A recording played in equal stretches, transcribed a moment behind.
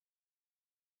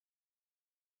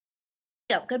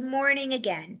Good morning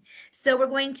again. So we're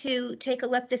going to take a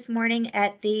look this morning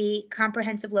at the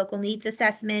comprehensive local needs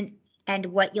assessment and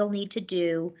what you'll need to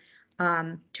do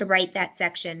to write that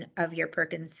section of your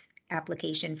Perkins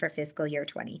application for fiscal year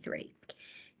 23.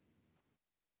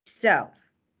 So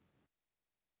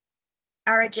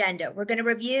our agenda, we're going to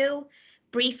review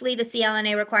briefly the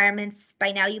CLNA requirements.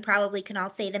 By now you probably can all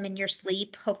say them in your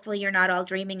sleep. Hopefully you're not all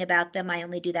dreaming about them. I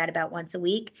only do that about once a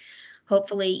week.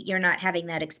 Hopefully you're not having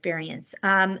that experience.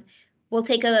 We'll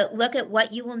take a look at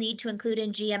what you will need to include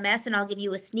in GMS, and I'll give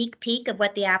you a sneak peek of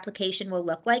what the application will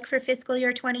look like for fiscal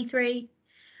year 23.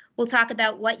 We'll talk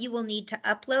about what you will need to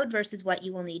upload versus what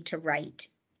you will need to write.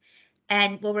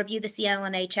 And we'll review the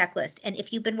CLNA checklist. And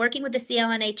if you've been working with the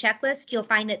CLNA checklist, you'll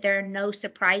find that there are no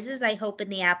surprises, I hope, in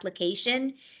the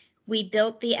application. We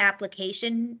built the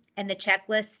application and the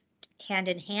checklist hand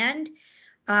in hand,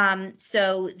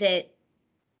 so that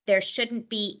there shouldn't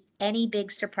be any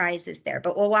big surprises there,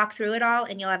 but we'll walk through it all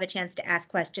and you'll have a chance to ask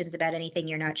questions about anything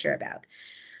you're not sure about.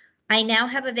 I now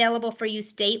have available for you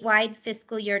statewide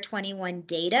fiscal year 21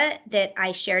 data that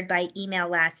I shared by email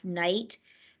last night.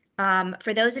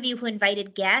 For those of you who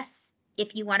invited guests,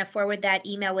 if you want to forward that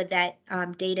email with that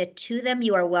data to them,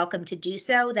 you are welcome to do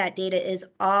so. That data is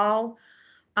all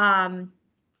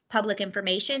public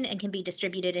information and can be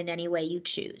distributed in any way you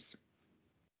choose.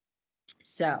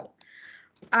 So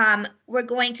we're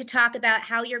going to talk about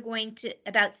how you're going to,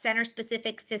 about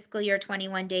center-specific fiscal year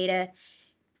 21 data.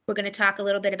 We're going to talk a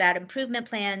little bit about improvement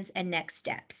plans and next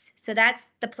steps. So that's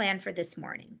the plan for this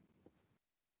morning.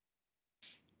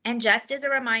 And just as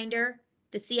a reminder,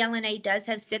 the CLNA does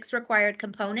have 6 required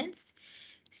components: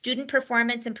 student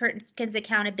performance and Perkins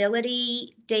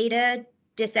accountability data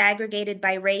disaggregated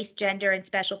by race, gender, and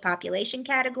special population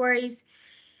categories,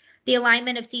 the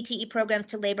alignment of CTE programs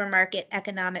to labor market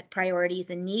economic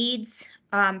priorities and needs,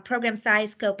 program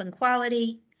size, scope, and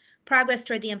quality, progress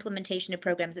toward the implementation of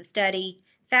programs of study,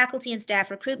 faculty and staff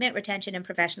recruitment, retention, and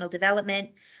professional development,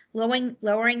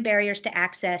 lowering barriers to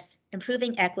access,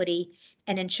 improving equity,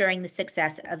 and ensuring the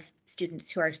success of students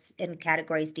who are in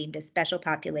categories deemed as special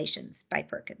populations by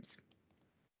Perkins.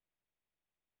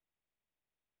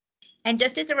 And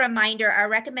just as a reminder, our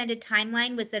recommended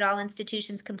timeline was that all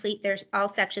institutions complete all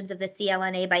sections of the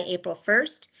CLNA by April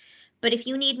 1st. But if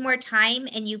you need more time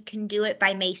and you can do it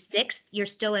by May 6th, you're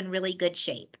still in really good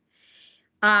shape.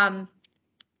 And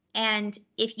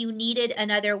if you needed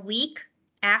another week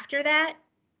after that,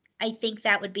 I think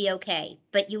that would be okay.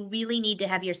 But you really need to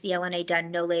have your CLNA done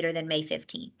no later than May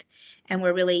 15th. And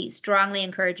we're really strongly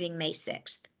encouraging May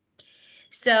 6th.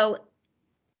 So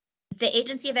the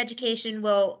Agency of Education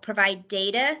will provide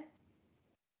data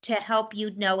to help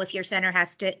you know if your center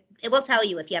has to, it will tell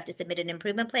you if you have to submit an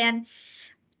improvement plan.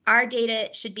 Our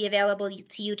data should be available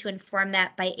to you to inform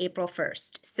that by April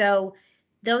 1st. So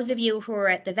those of you who were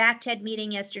at the VACTED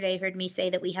meeting yesterday heard me say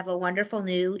that we have a wonderful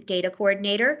new data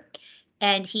coordinator,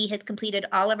 and he has completed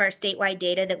all of our statewide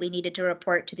data that we needed to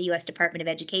report to the U.S. Department of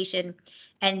Education.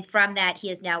 And from that, he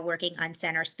is now working on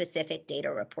center-specific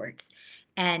data reports.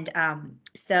 And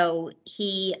so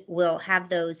he will have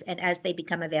those, and as they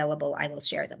become available, I will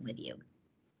share them with you.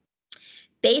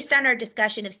 Based on our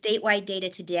discussion of statewide data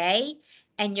today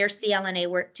and your CLNA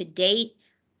work to date,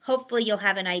 hopefully you'll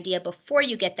have an idea before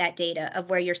you get that data of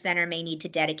where your center may need to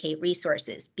dedicate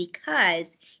resources,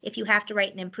 because if you have to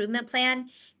write an improvement plan,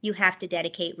 you have to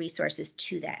dedicate resources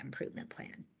to that improvement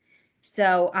plan.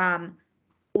 So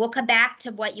we'll come back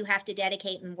to what you have to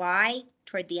dedicate and why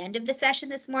toward the end of the session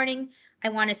this morning. I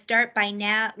want to start right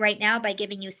now by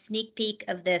giving you a sneak peek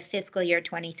of the fiscal year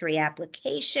 23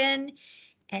 application.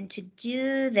 And to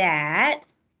do that,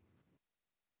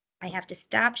 I have to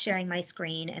stop sharing my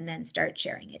screen and then start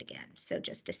sharing it again. So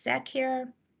just a sec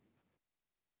here.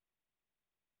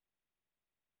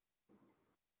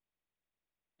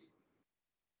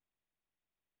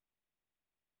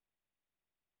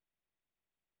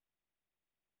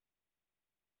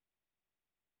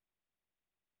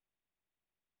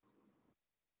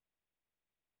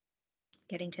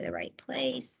 Getting to the right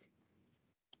place.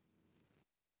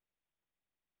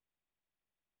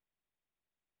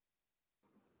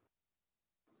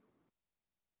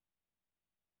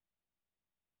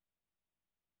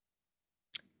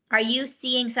 Are you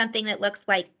seeing something that looks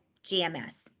like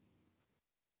GMS?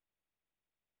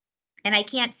 And I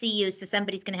can't see you, so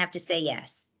somebody's going to have to say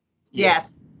yes.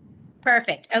 Yes.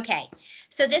 Perfect. Okay.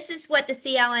 So this is what the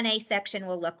CLNA section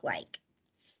will look like.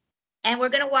 And we're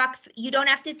going to walk, you don't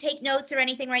have to take notes or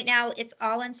anything right now. It's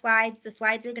all in slides. The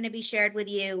slides are going to be shared with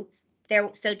you there.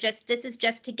 So this is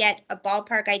just to get a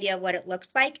ballpark idea of what it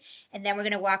looks like. And then we're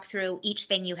going to walk through each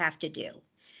thing you have to do.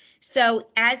 So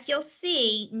as you'll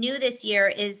see, new this year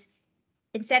is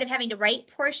instead of having to write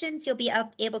portions, you'll be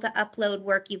able to upload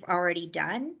work you've already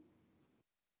done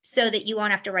so that you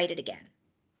won't have to write it again.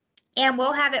 And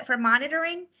we'll have it for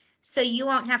monitoring, so you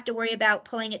won't have to worry about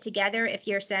pulling it together if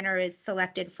your center is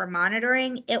selected for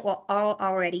monitoring. It will all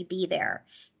already be there.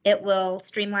 It will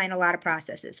streamline a lot of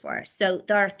processes for us. So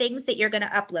there are things that you're going to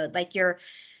upload, like your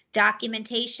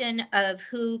documentation of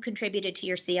who contributed to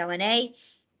your CLNA.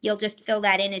 You'll just fill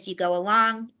that in as you go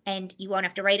along, and you won't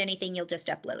have to write anything. You'll just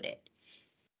upload it.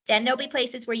 Then there'll be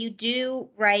places where you do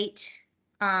write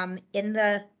in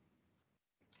the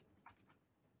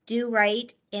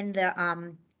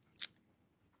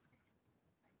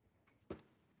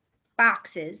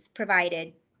boxes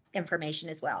provided information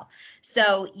as well.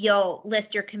 So you'll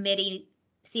list your committee,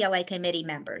 CLA committee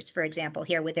members, for example,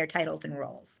 here with their titles and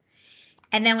roles.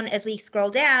 And then as we scroll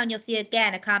down, you'll see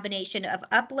again a combination of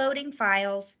uploading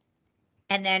files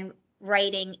and then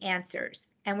writing answers.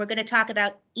 And we're going to talk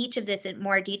about each of this in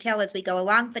more detail as we go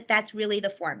along, but that's really the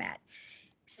format.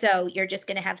 So you're just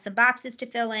going to have some boxes to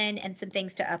fill in and some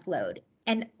things to upload.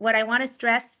 And what I want to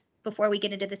stress before we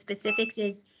get into the specifics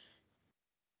is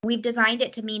we've designed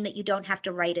it to mean that you don't have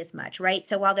to write as much, right?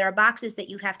 So while there are boxes that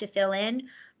you have to fill in,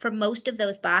 for most of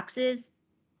those boxes,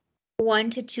 1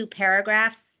 to 2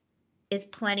 paragraphs is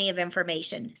plenty of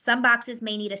information. Some boxes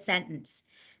may need a sentence.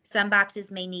 Some boxes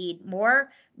may need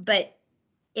more, but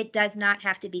it does not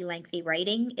have to be lengthy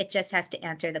writing. It just has to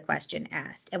answer the question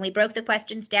asked. And we broke the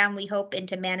questions down, we hope,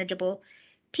 into manageable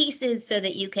pieces so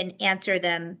that you can answer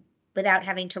them without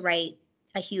having to write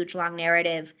a huge long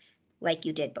narrative like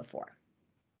you did before.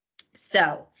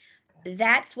 So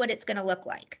that's what it's going to look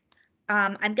like.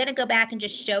 I'm going to go back and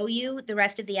just show you the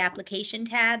rest of the application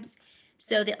tabs.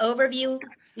 So the overview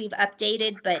we've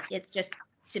updated, but it's just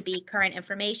to be current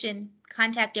information.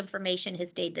 Contact information has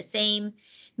stayed the same.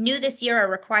 New this year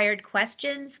are required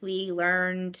questions. We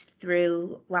learned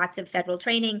through lots of federal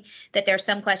training that there are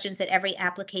some questions that every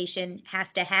application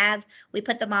has to have. We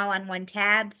put them all on one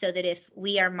tab so that if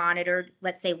we are monitored,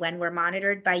 let's say when we're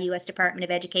monitored by U.S. Department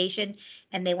of Education,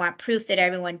 and they want proof that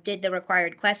everyone did the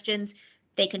required questions,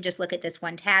 they can just look at this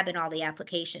one tab in all the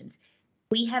applications.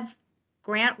 We have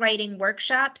grant writing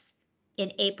workshops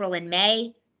in April and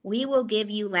May. We will give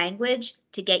you language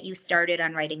to get you started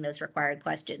on writing those required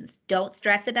questions. Don't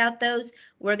stress about those.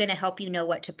 We're going to help you know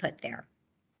what to put there.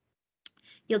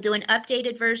 You'll do an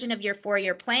updated version of your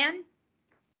 4-year plan.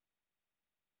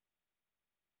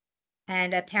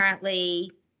 And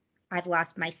apparently I've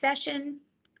lost my session.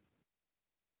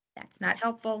 That's not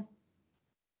helpful.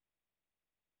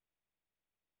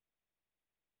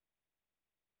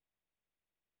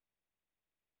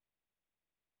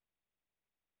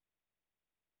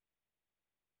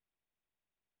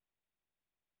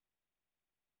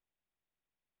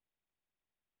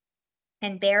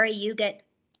 And Barry, you get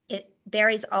it.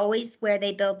 Barry's always where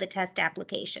they build the test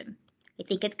application. I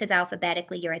think it's because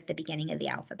alphabetically you're at the beginning of the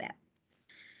alphabet.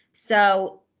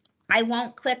 So I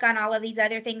won't click on all of these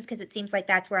other things because it seems like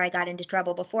that's where I got into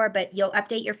trouble before, but you'll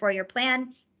update your 4-year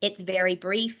plan. It's very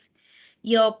brief.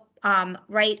 You'll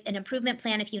write an improvement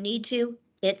plan if you need to.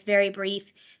 It's very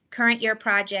brief. Current year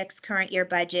projects, current year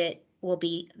budget will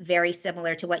be very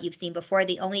similar to what you've seen before.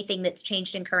 The only thing that's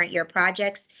changed in current year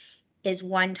projects is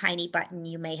one tiny button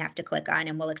you may have to click on,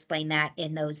 and we'll explain that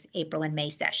in those April and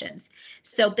May sessions.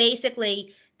 So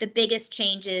basically, the biggest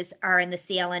changes are in the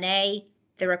CLNA,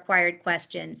 the required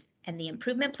questions, and the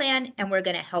improvement plan, and we're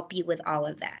going to help you with all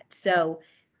of that. So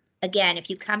again, if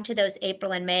you come to those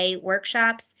April and May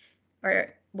workshops,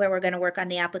 or where we're going to work on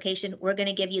the application, we're going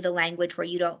to give you the language where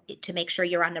you don't, to make sure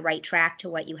you're on the right track to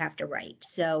what you have to write.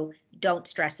 So don't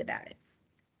stress about it.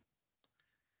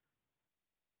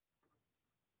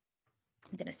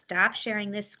 I'm going to stop sharing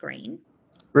this screen.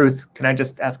 Ruth, can I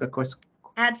just ask a question?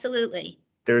 Absolutely.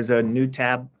 There's a new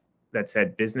tab that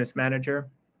said Business Manager.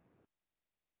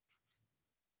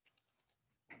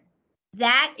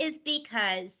 That is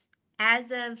because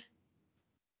as of,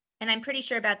 and I'm pretty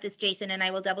sure about this, Jason, and I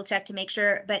will double check to make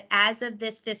sure, but as of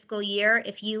this fiscal year,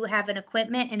 if you have an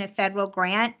equipment in a federal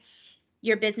grant,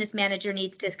 your business manager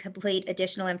needs to complete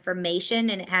additional information,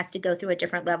 and it has to go through a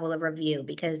different level of review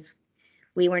because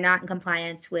we were not in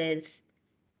compliance with,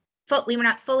 we were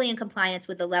not fully in compliance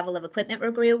with the level of equipment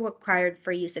review required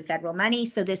for use of federal money.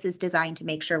 So this is designed to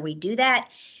make sure we do that.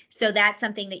 So that's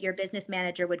something that your business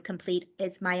manager would complete,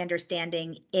 is my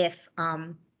understanding, if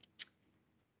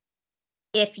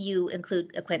you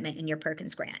include equipment in your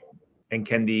Perkins grant. And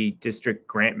can the district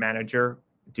grant manager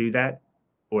do that,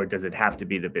 or does it have to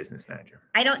be the business manager?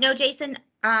 I don't know, Jason.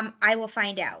 I will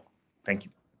find out. Thank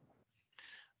you.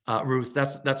 Ruth,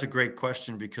 that's a great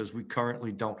question because we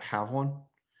currently don't have one.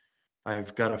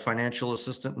 I've got a financial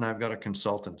assistant and I've got a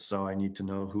consultant, so I need to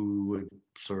know who would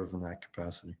serve in that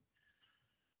capacity.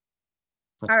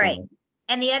 That's All right. fine.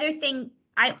 And the other thing,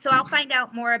 so I'll find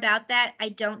out more about that. I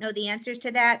don't know the answers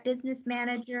to that. Business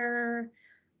manager,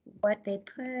 what they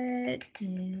put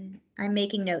in. I'm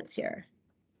making notes here.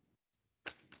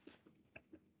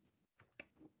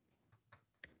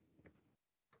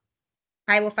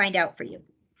 I will find out for you.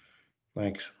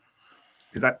 Thanks.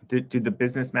 Because do the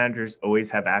business managers always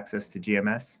have access to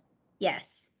GMS?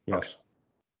 Yes. Yes.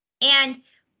 And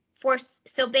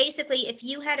so basically, if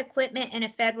you had equipment in a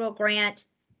federal grant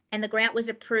and the grant was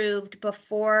approved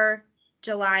before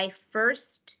July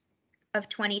 1st of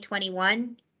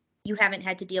 2021, you haven't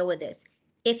had to deal with this.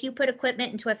 If you put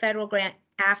equipment into a federal grant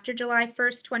after July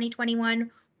 1st,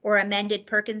 2021, or amended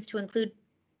Perkins to include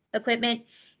equipment,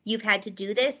 you've had to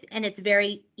do this, and it's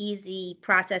very easy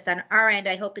process on our end.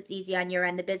 I hope it's easy on your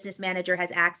end. The business manager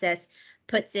has access,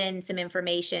 puts in some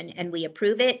information, and we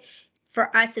approve it.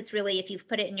 For us, it's really, if you've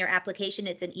put it in your application,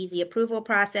 it's an easy approval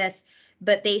process.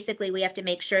 But basically, we have to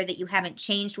make sure that you haven't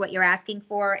changed what you're asking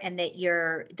for and that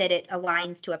it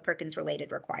aligns to a Perkins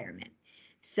related requirement.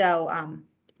 So,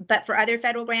 but for other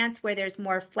federal grants where there's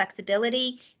more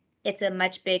flexibility, it's a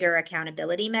much bigger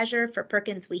accountability measure. For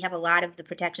Perkins, we have a lot of the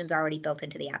protections already built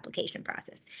into the application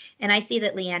process. And I see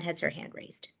that Leanne has her hand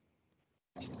raised.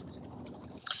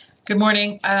 Good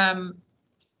morning.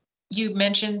 You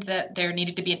mentioned that there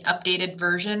needed to be an updated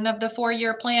version of the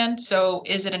 4-year plan. So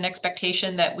is it an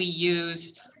expectation that we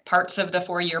use parts of the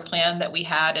 4-year plan that we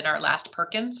had in our last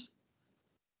Perkins?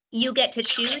 You get to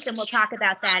choose, and we'll talk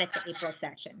about that at the April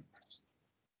session.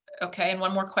 Okay, and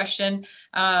one more question.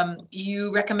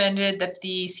 You recommended that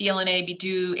the CLNA be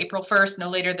due April 1st, no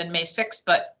later than May 6th,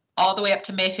 but all the way up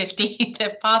to May 15th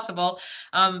if possible.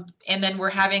 And then we're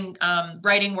having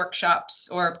writing workshops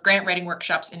or grant writing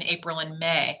workshops in April and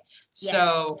May. Yes.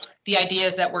 So the idea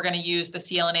is that we're going to use the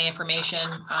CLNA information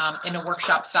in a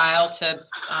workshop style to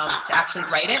actually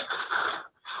write it.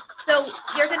 So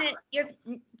you're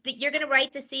gonna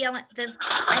write the CLNA.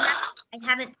 I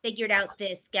haven't figured out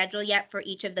the schedule yet for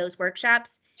each of those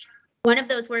workshops. One of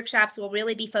those workshops will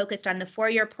really be focused on the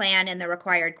 4-year plan and the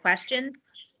required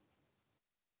questions.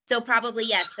 So probably,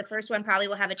 yes, the first one probably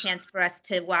will have a chance for us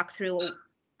to walk through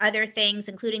other things,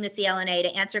 including the CLNA,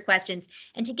 to answer questions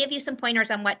and to give you some pointers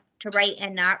on what to write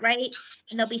and not write.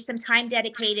 And there'll be some time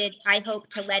dedicated, I hope,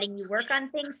 to letting you work on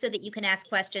things so that you can ask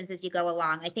questions as you go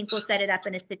along. I think we'll set it up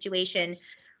in a situation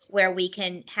where we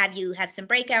can have you have some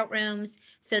breakout rooms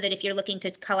so that if you're looking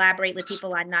to collaborate with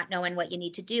people on not knowing what you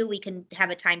need to do, we can have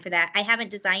a time for that. I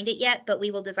haven't designed it yet, but we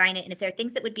will design it. And if there are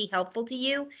things that would be helpful to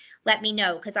you, let me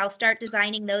know, because I'll start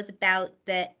designing those in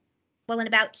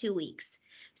about 2 weeks.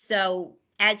 So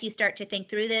as you start to think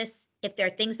through this, if there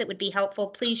are things that would be helpful,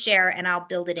 please share and I'll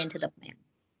build it into the plan.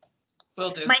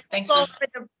 Will do. My Thanks goal for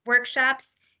the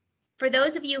workshops, for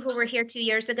those of you who were here 2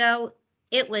 years ago,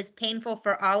 it was painful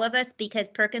for all of us because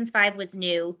Perkins 5 was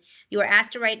new. You were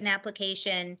asked to write an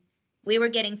application. We were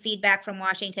getting feedback from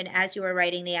Washington as you were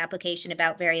writing the application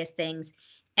about various things.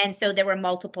 And so there were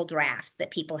multiple drafts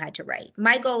that people had to write.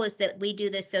 My goal is that we do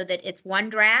this so that it's one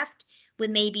draft with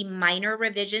maybe minor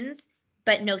revisions,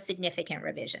 but no significant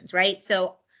revisions, right?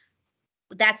 So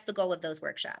that's the goal of those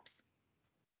workshops.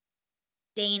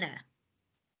 Dana.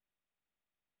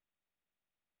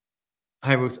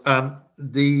 Hi, Ruth.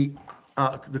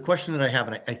 The question that I have,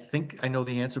 and I think I know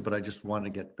the answer, but I just want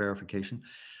to get verification.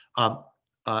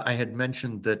 I had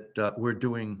mentioned that we're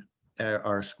doing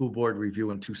our school board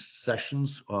review in 2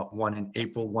 sessions, one in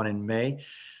April, one in May.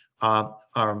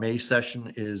 Our May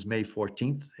session is May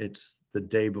 14th. It's the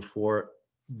day before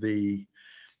the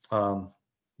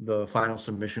final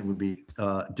submission would be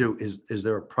due. Is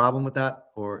there a problem with that,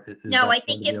 or no? I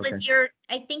think it was okay?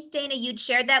 I think, Dana, you'd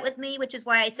shared that with me, which is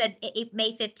why I said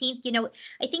May 15th. You know,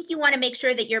 I think you want to make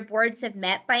sure that your boards have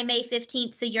met by May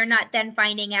 15th, so you're not then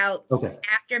finding out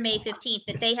after May 15th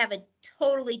that they have a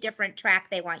totally different track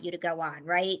they want you to go on,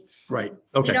 right? Right.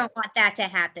 Okay. You don't want that to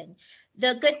happen.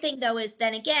 The good thing, though, is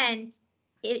then again,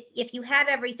 if you have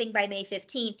everything by May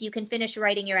 15th, you can finish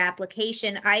writing your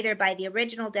application either by the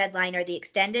original deadline or the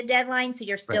extended deadline, so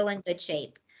you're still in good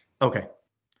shape. Okay.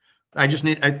 I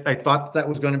thought that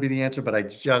was going to be the answer, but I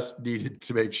just needed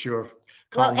to make sure.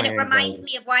 Well, and it reminds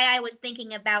me of why I was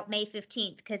thinking about May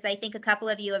 15th, because I think a couple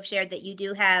of you have shared that you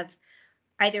do have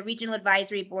either regional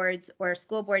advisory boards or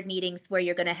school board meetings where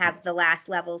you're going to have the last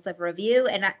levels of review.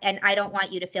 And I don't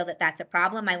want you to feel that that's a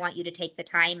problem. I want you to take the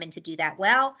time and to do that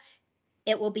well.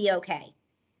 It will be okay.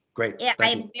 Great.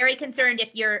 I'm very concerned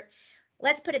if you're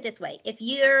let's put it this way. If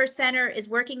your center is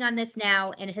working on this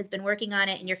now and has been working on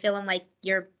it and you're feeling like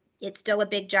it's still a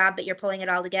big job, but you're pulling it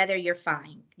all together, you're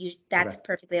fine. That's Okay.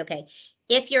 perfectly okay.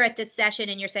 If you're at this session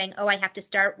and you're saying, oh, I have to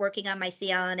start working on my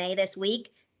CLNA this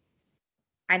week,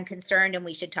 I'm concerned and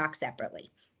we should talk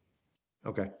separately.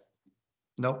 Okay.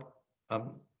 Nope,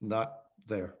 I'm not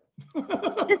there.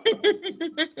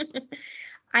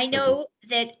 I know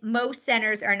that most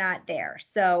centers are not there,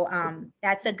 so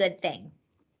that's a good thing.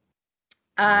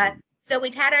 So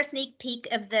we've had our sneak peek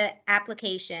of the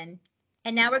application,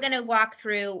 and now we're going to walk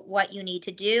through what you need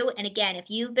to do. And again, if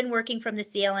you've been working from the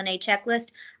CLNA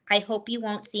checklist, I hope you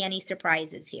won't see any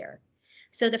surprises here.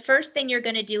 So the first thing you're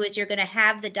going to do is you're going to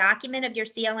have the document of your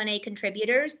CLNA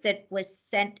contributors that was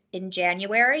sent in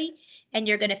January, and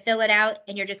you're going to fill it out,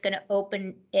 and you're just going to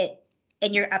open it,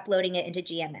 and you're uploading it into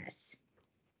GMS.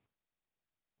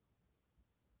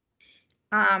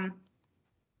 Hold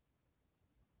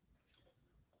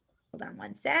on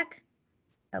one sec.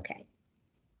 Okay.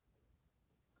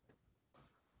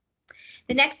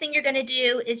 The next thing you're going to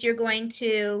do is you're going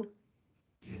to.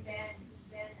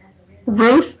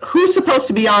 Ruth, who's supposed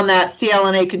to be on that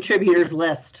CLNA contributors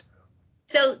list?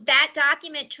 So that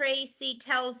document, Tracy,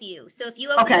 tells you. So if you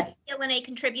open Okay. the CLNA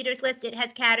contributors list, it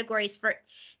has categories for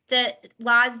the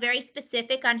law is very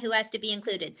specific on who has to be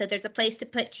included. So there's a place to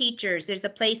put teachers. There's a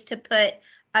place to put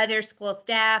other school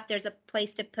staff. There's a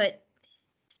place to put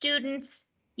students.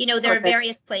 You know, there are Okay.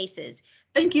 various places.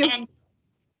 Thank you.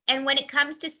 And when it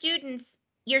comes to students,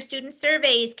 your student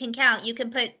surveys can count. You can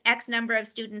put X number of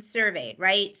students surveyed,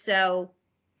 right? So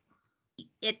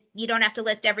you don't have to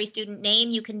list every student name.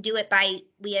 You can do it by,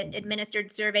 we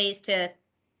administered surveys to,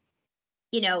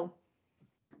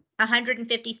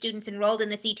 150 students enrolled in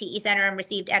the CTE Center and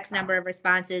received X number of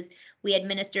responses. We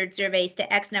administered surveys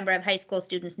to X number of high school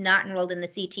students not enrolled in the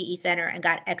CTE Center and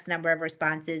got X number of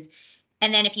responses.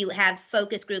 And then if you have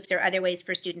focus groups or other ways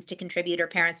for students to contribute or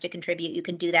parents to contribute, you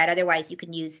can do that. Otherwise, you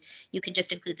can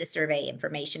just include the survey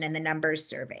information and the numbers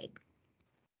surveyed.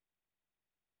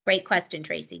 Great question,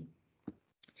 Tracy.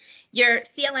 Your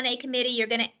CLNA committee, you're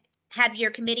going to have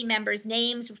your committee members'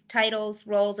 names, titles,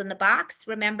 roles in the box.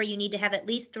 Remember, you need to have at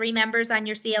least 3 members on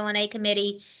your CLNA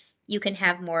committee. You can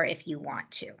have more if you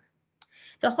want to.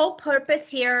 The whole purpose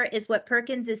here is what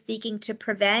Perkins is seeking to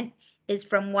prevent is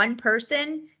from one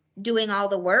person doing all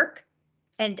the work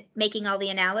and making all the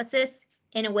analysis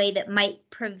in a way that might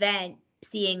prevent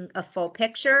seeing a full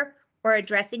picture or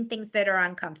addressing things that are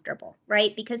uncomfortable,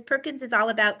 right? Because Perkins is all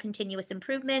about continuous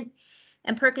improvement.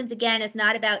 And Perkins, again, is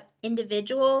not about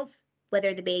individuals,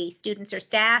 whether they be students or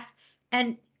staff,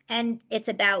 and it's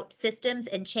about systems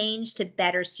and change to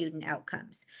better student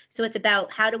outcomes. So it's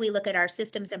about how do we look at our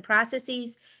systems and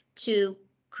processes to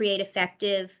create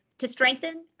to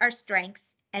strengthen our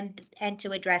strengths and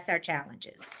to address our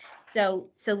challenges.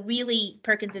 So really,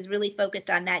 Perkins is really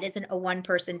focused on that. Isn't a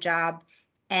one-person job,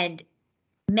 and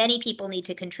many people need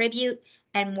to contribute,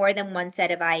 and more than one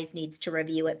set of eyes needs to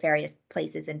review at various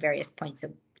places and various points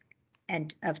of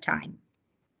time.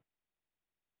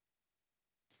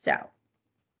 So.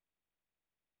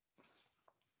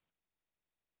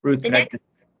 Ruth,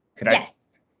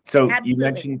 Yes. So absolutely. You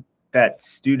mentioned that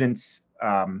students'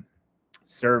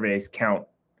 surveys count.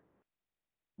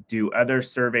 Do other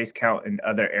surveys count in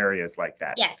other areas like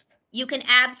that? Yes, you can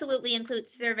absolutely include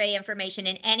survey information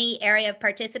in any area of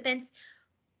participants.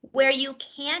 Where you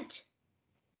can't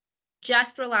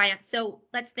just rely on, so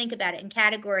let's think about it in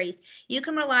categories. You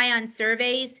can rely on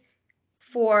surveys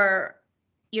for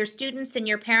your students and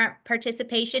your parent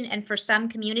participation and for some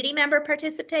community member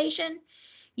participation.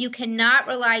 You cannot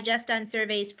rely just on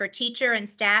surveys for teacher and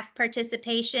staff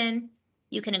participation.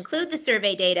 You can include the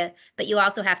survey data, but you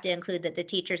also have to include that the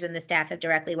teachers and the staff have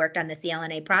directly worked on the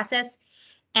CLNA process.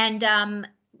 And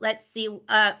let's see,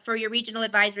 for your regional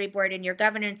advisory board and your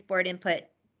governance board input,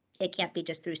 it can't be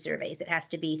just through surveys. It has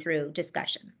to be through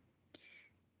discussion.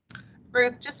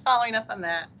 Ruth, just following up on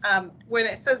that, when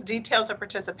it says details of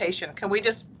participation,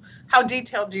 how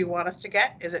detailed do you want us to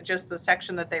get? Is it just the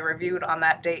section that they reviewed on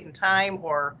that date and time,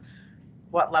 or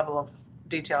what level of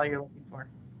detail are you looking for?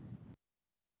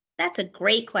 That's a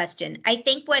great question. I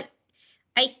think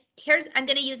I'm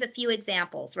going to use a few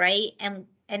examples, right? And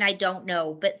I don't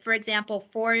know, but for example,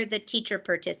 for the teacher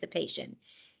participation,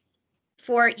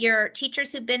 for your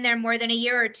teachers who've been there more than a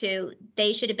year or two,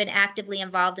 they should have been actively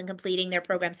involved in completing their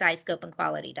program size, scope, and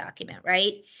quality document,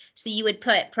 right? So you would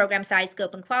put program size,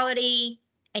 scope, and quality,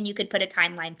 and you could put a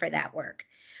timeline for that work.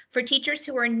 For teachers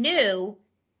who are new,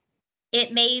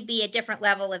 it may be a different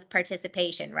level of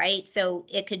participation, right? So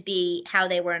it could be how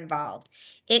they were involved.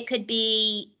 It could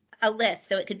be a list.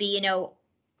 So it could be,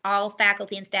 all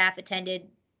faculty and staff attended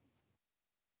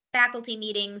faculty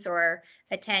meetings or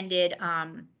attended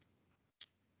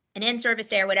an in-service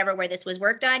day or whatever where this was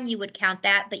worked on, you would count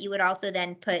that, but you would also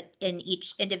then put in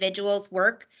each individual's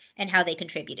work and how they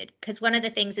contributed. Because one of the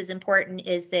things is important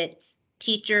is that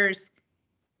teachers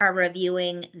are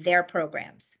reviewing their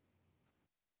programs.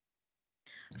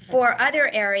 For other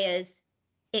areas,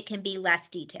 it can be less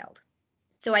detailed.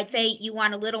 So I'd say you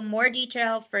want a little more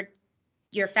detail for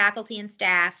your faculty and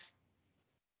staff,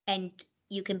 and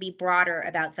you can be broader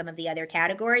about some of the other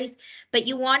categories, but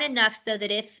you want enough so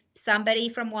that if somebody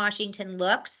from Washington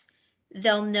looks,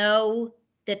 they'll know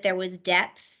that there was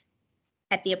depth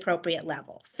at the appropriate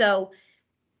level. So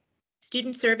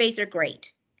student surveys are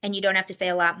great, and you don't have to say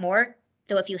a lot more,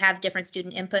 though if you have different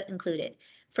student input, include it.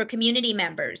 For community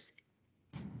members,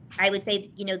 I would say,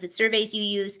 you know, the surveys you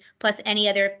use, plus any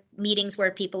other meetings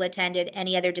where people attended,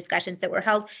 any other discussions that were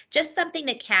held, just something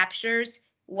that captures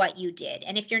what you did.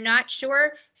 And if you're not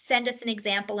sure, send us an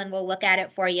example and we'll look at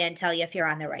it for you and tell you if you're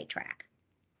on the right track.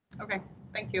 Okay,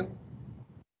 thank you.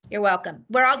 You're welcome.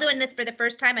 We're all doing this for the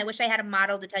first time. I wish I had a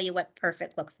model to tell you what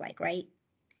perfect looks like, right?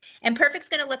 And perfect's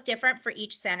going to look different for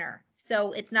each center.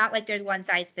 So it's not like there's one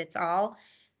size fits all.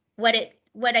 What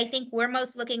I think we're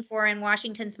most looking for and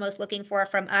Washington's most looking for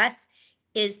from us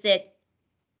is that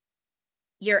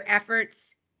your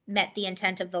efforts met the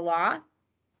intent of the law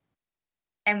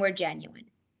and were genuine.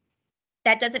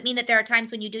 That doesn't mean that there are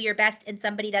times when you do your best and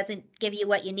somebody doesn't give you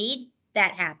what you need.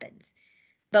 That happens.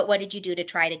 But what did you do to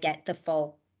try to get the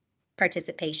full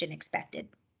participation expected?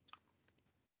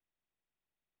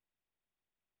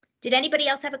 Did anybody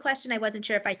else have a question? I wasn't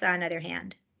sure if I saw another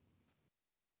hand.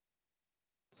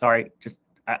 Sorry, just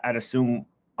I'd assume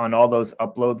on all those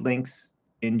upload links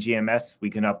in GMS, we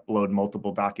can upload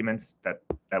multiple documents. That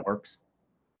works.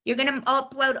 You're going to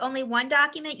upload only one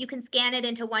document. You can scan it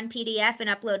into one PDF and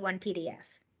upload one PDF.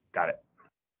 Got it.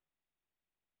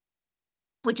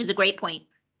 Which is a great point.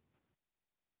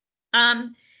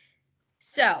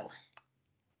 So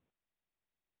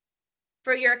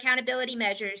for your accountability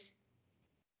measures,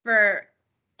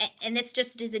 and this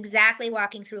just is exactly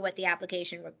walking through what the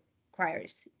application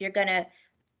requires. You're going to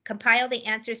compile the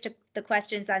answers to the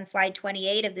questions on slide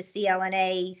 28 of the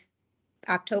CLNA's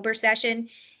October session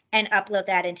and upload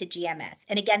that into GMS.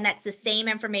 And again, that's the same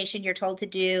information you're told to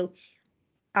do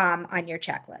on your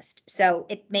checklist. So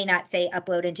it may not say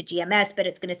upload into GMS, but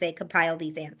it's going to say compile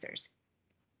these answers.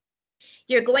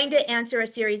 You're going to answer a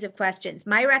series of questions.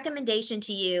 My recommendation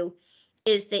to you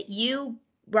is that you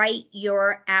write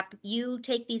your app, you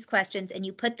take these questions and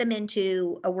you put them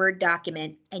into a Word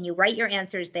document and you write your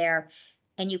answers there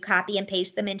and you copy and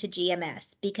paste them into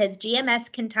GMS because GMS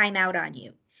can time out on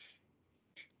you.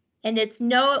 And it's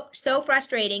so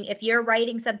frustrating if you're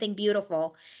writing something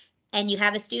beautiful and you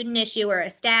have a student issue or a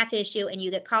staff issue and you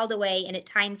get called away and it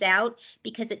times out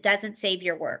because it doesn't save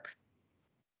your work.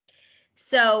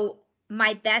 So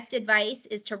my best advice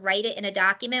is to write it in a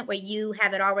document where you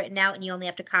have it all written out and you only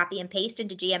have to copy and paste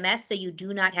into GMS so you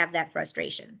do not have that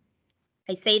frustration.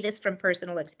 I say this from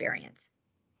personal experience.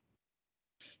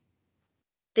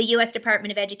 The U.S.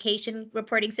 Department of Education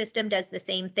reporting system does the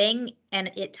same thing, and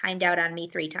it timed out on me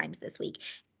 3 times this week.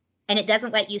 And it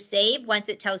doesn't let you save once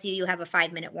it tells you you have a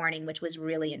 5-minute warning, which was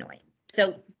really annoying.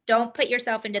 So don't put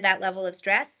yourself into that level of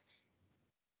stress.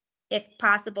 If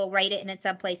possible, write it in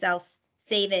someplace else,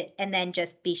 save it, and then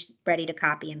just be ready to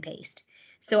copy and paste.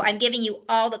 So I'm giving you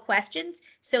all the questions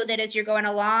so that as you're going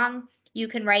along, you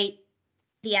can write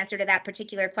the answer to that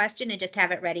particular question and just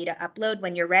have it ready to upload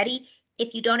when you're ready.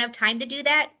 If you don't have time to do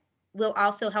that, we'll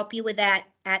also help you with that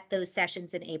at those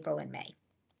sessions in April and May.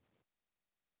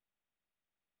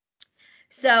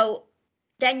 So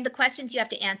then the questions you have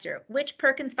to answer: which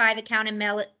Perkins 5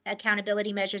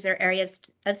 accountability measures are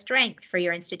areas of strength for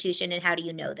your institution, and how do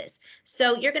you know this?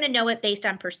 So you're going to know it based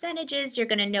on percentages, you're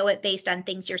going to know it based on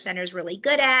things your center is really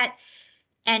good at,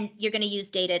 and you're going to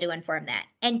use data to inform that.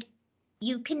 And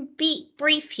you can be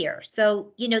brief here.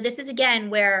 So, you know, this is again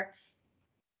where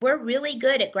we're really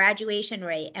good at graduation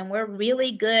rate, and we're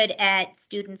really good at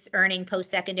students earning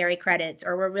post-secondary credits,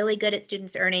 or we're really good at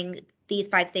students earning these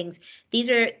 5 things.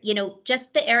 These are, you know,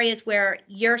 just the areas where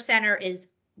your center is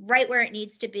right where it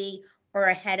needs to be or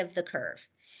ahead of the curve.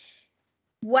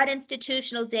 What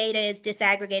institutional data is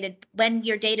disaggregated? When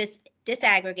your data is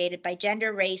disaggregated by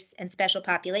gender, race, and special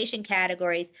population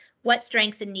categories, what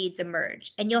strengths and needs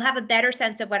emerge? And you'll have a better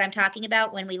sense of what I'm talking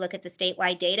about when we look at the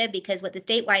statewide data, because what the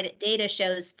statewide data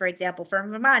shows, for example,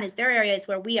 from Vermont, is there are areas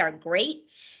where we are great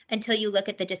until you look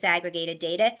at the disaggregated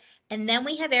data. And then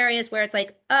we have areas where it's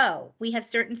like, oh, we have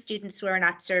certain students who are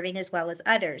not serving as well as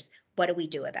others. What do we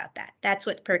do about that? That's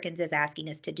what Perkins is asking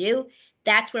us to do.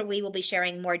 That's where we will be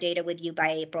sharing more data with you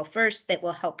by April 1st that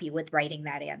will help you with writing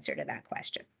that answer to that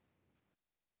question.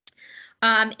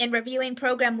 In reviewing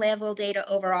program level data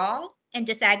overall and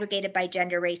disaggregated by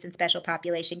gender, race, and special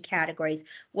population categories,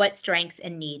 what strengths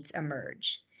and needs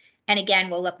emerge? And again,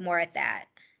 we'll look more at that.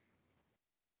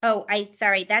 Oh,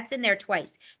 sorry, that's in there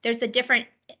twice. There's a different,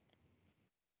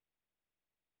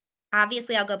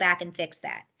 obviously I'll go back and fix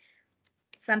that.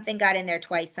 Something got in there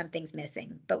twice, something's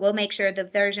missing, but we'll make sure the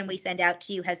version we send out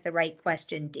to you has the right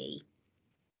question D.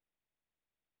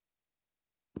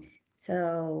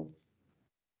 So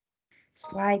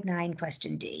slide 9,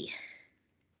 question D.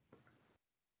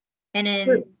 And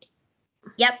then,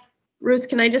 yep. Ruth,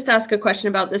 can I just ask a question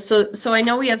about this? So I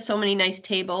know we have so many nice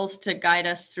tables to guide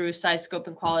us through size, scope,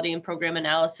 and quality and program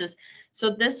analysis. So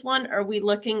this one, are we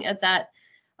looking at that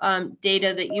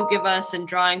data that you give us and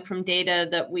drawing from data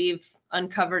that we've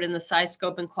uncovered in the size,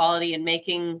 scope, and quality and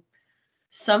making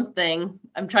something?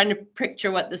 I'm trying to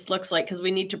picture what this looks like because we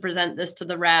need to present this to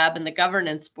the RAB and the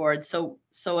governance board. So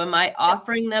am I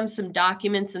offering them some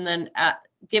documents and then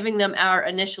giving them our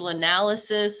initial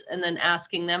analysis and then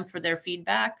asking them for their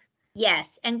feedback?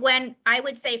 Yes, and Gwen, I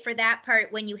would say for that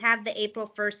part, when you have the April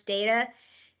 1st data,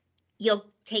 you'll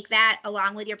take that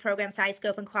along with your program size,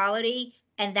 scope, and quality,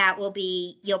 and that will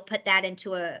be, you'll put that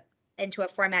into a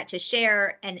format to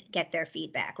share and get their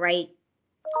feedback, right?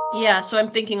 Yeah, so I'm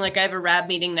thinking like I have a RAB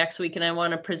meeting next week and I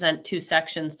want to present 2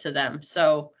 sections to them.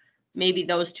 So maybe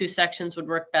those 2 sections would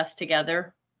work best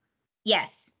together.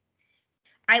 Yes.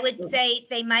 I would say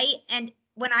they might, and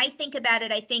when I think about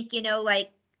it, I think, you know,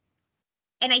 like,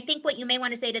 and I think what you may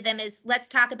want to say to them is, let's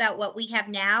talk about what we have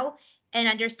now and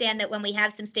understand that when we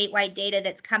have some statewide data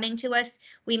that's coming to us,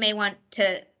 we may want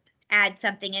to add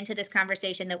something into this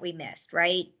conversation that we missed,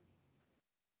 right?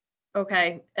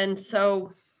 Okay, and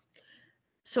so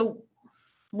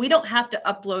we don't have to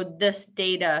upload this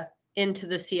data into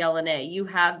the CLNA. You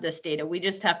have this data. We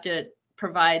just have to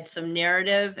provide some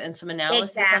narrative and some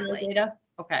analysis on the data.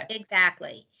 Okay.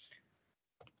 Exactly.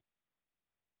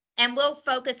 And we'll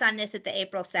focus on this at the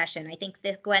April session. I think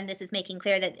this, Gwen, this is making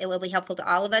clear that it will be helpful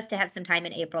to all of us to have some time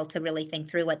in April to really think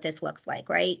through what this looks like,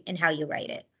 right? And how you write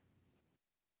it.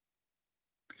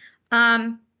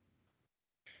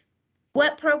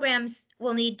 What programs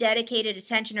will need dedicated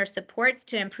attention or supports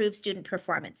to improve student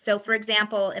performance? So for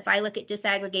example, if I look at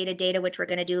disaggregated data, which we're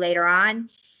going to do later on,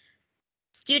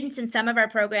 students in some of our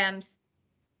programs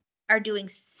are doing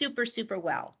super, super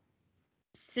well.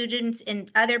 Students in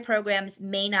other programs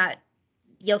may not.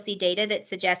 You'll see data that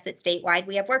suggests that statewide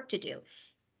we have work to do.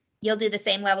 You'll do the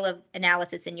same level of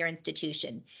analysis in your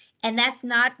institution. And that's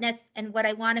not necessarily, and what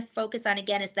I want to focus on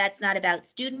again is that's not about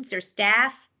students or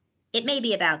staff. It may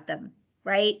be about them,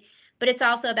 right? But it's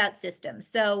also about systems.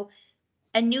 So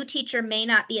a new teacher may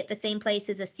not be at the same place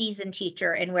as a seasoned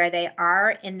teacher in where they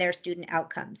are in their student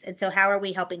outcomes. And so how are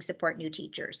we helping support new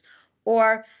teachers?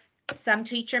 Or some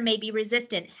teacher may be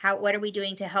resistant. What are we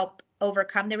doing to help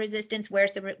overcome the resistance?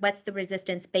 What's the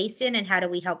resistance based in, and how do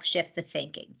we help shift the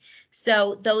thinking?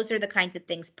 So those are the kinds of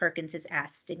things Perkins is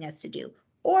asking us to do.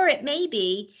 Or it may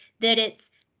be that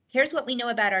it's, here's what we know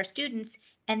about our students,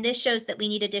 and this shows that we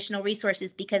need additional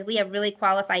resources because we have really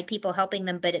qualified people helping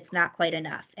them, but it's not quite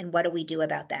enough. And what do we do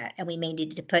about that? And we may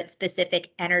need to put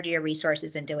specific energy or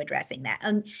resources into addressing that.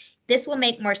 This will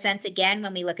make more sense again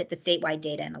when we look at the statewide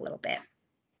data in a little bit.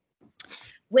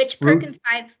 Which Perkins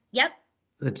 5, yep.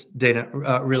 That's Dana,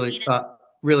 really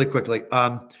quickly.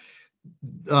 Piggybacking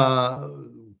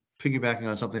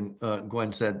on something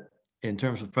Gwen said in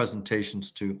terms of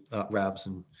presentations to RABs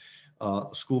and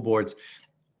school boards.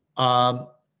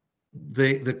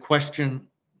 The question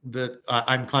that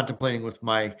I'm contemplating with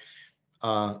my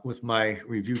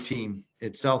review team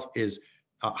itself is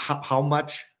how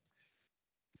much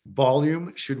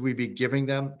volume should we be giving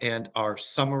them, and are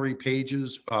summary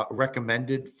pages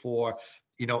recommended for,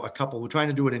 you know, a couple? We're trying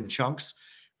to do it in chunks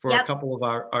for a couple of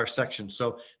our sections.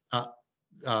 So I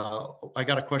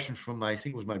got a question from I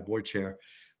think it was my board chair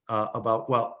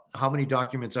about, well, how many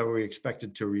documents are we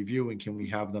expected to review, and can we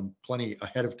have them plenty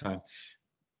ahead of time?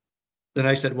 Then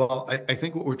I said, well, I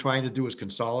think what we're trying to do is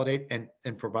consolidate and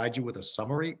provide you with a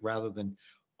summary rather than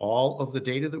all of the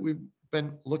data that we've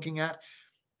been looking at.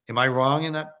 Am I wrong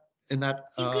in that? You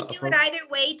could do it either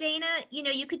way, Dana. You know,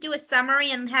 you could do a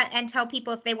summary and tell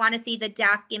people if they want to see the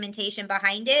documentation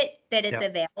behind it, that it's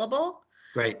available.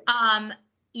 Great.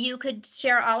 You could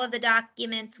share all of the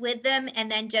documents with them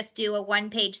and then just do a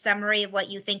one-page summary of what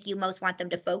you think you most want them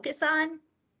to focus on.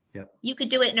 Yep. You could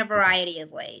do it in a variety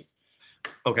of ways.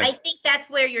 Okay. I think that's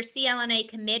where your CLNA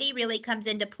committee really comes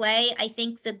into play. I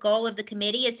think the goal of the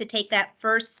committee is to take that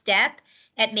first step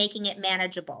at making it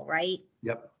manageable, right?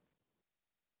 Yep.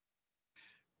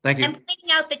 Thank you. And pointing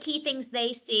out the key things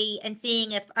they see and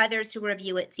seeing if others who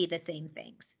review it see the same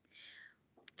things.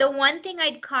 The one thing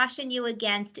I'd caution you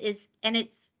against is, and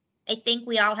it's, I think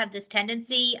we all have this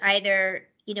tendency, either,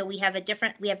 you know, we have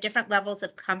different levels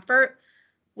of comfort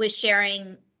with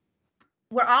sharing.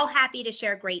 We're all happy to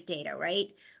share great data, right?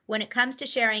 When it comes to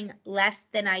sharing less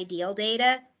than ideal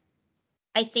data,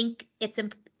 I think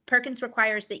Perkins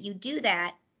requires that you do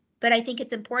that, but I think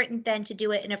it's important then to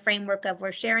do it in a framework of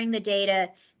we're sharing the data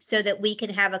so that we can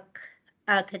have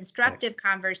a constructive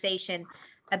conversation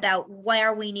about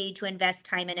where we need to invest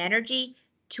time and energy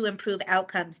to improve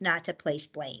outcomes, not to place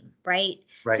blame, right?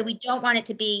 Right. So we don't want it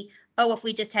to be, oh, if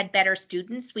we just had better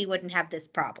students, we wouldn't have this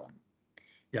problem.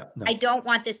 Yeah. No. I don't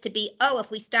want this to be, oh,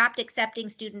 if we stopped accepting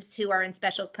students who are in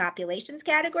special populations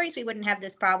categories, we wouldn't have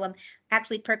this problem.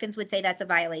 Actually, Perkins would say that's a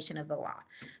violation of the law.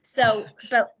 So,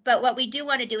 but what we do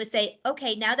want to do is say,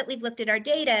 okay, now that we've looked at our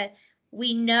data,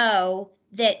 we know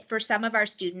that for some of our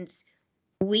students,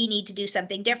 we need to do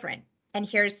something different. And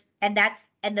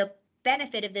the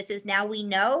benefit of this is now we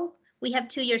know we have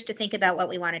 2 years to think about what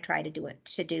we want to try to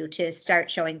do to start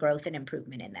showing growth and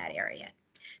improvement in that area.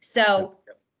 So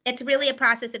it's really a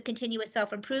process of continuous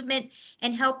self-improvement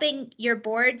and helping your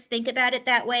boards think about it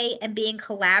that way and being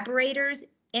collaborators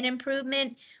in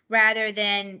improvement rather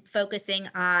than focusing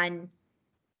on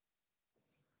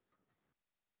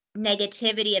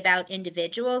negativity about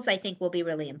individuals, I think will be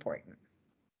really important.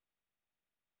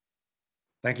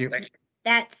 Thank you.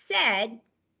 That said,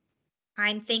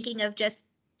 I'm thinking of just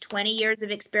 20 years of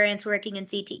experience working in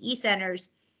CTE centers.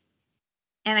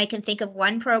 And I can think of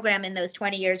one program in those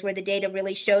 20 years where the data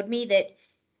really showed me that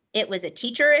it was a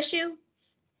teacher issue.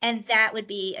 And that would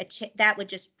be that would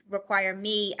just require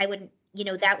me,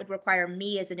 that would require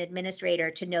me as an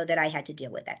administrator to know that I had to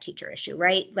deal with that teacher issue,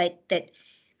 right? Like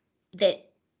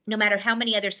that no matter how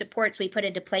many other supports we put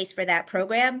into place for that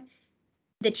program,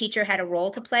 the teacher had a role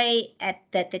to play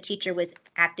that the teacher was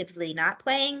actively not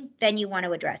playing, then you want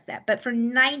to address that. But for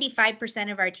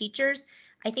 95% of our teachers,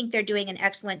 I think they're doing an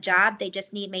excellent job. They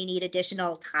just may need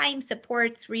additional time,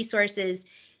 supports, resources.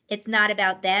 It's not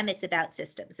about them, it's about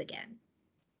systems again.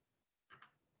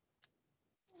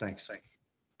 Thanks.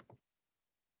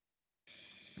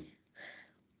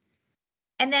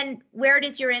 And then where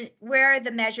are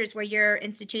the measures where your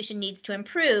institution needs to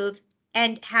improve,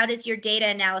 and how does your data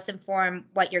analysis inform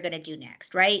what you're going to do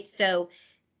next, right? So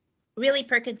really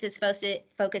Perkins is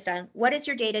focused on what does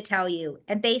your data tell you?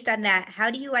 And based on that,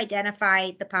 how do you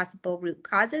identify the possible root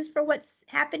causes for what's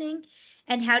happening?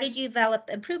 And how did you develop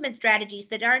improvement strategies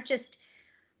that aren't just,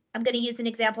 I'm going to use an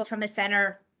example from a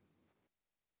center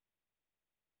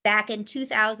back in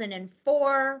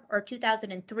 2004 or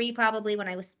 2003, probably, when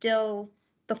I was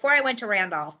before I went to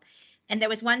Randolph. And there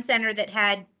was one center that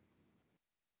had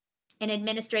an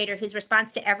administrator whose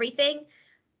response to everything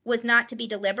was not to be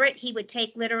deliberate. He would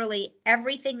take literally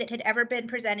everything that had ever been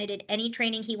presented at any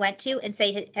training he went to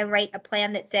and write a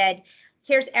plan that said,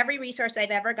 here's every resource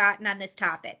I've ever gotten on this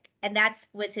topic. And that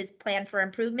was his plan for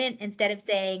improvement, instead of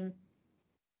saying,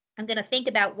 I'm going to think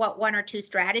about what 1 or 2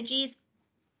 strategies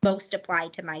most apply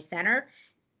to my center.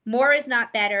 More is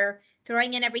not better.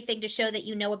 Throwing in everything to show that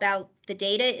you know about the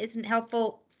data isn't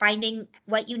helpful. Finding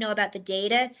what you know about the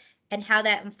data and how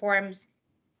that informs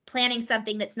planning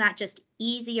something that's not just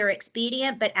easy or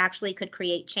expedient, but actually could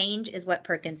create change is what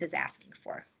Perkins is asking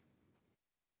for.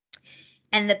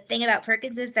 And the thing about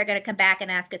Perkins is they're going to come back and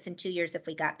ask us in 2 years if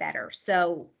we got better.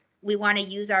 So we want to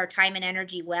use our time and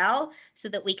energy well so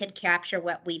that we can capture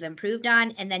what we've improved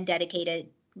on and then dedicated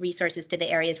resources to the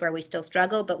areas where we still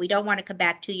struggle, but we don't want to come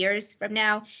back 2 years from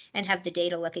now and have the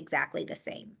data look exactly the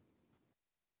same.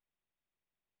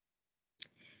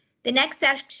 The next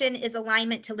section is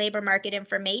alignment to labor market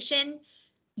information.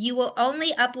 You will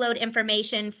only upload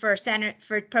information for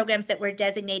programs that were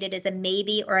designated as a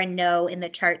maybe or a no in the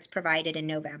charts provided in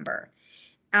November.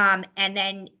 And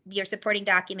then your supporting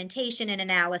documentation and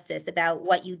analysis about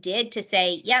what you did to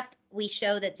say, yep, we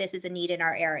show that this is a need in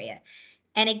our area.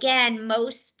 And again,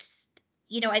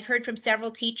 I've heard from several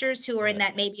teachers who are in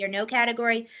that maybe or no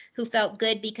category who felt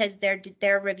good because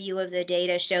their review of the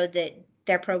data showed that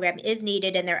their program is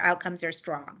needed and their outcomes are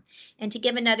strong. And to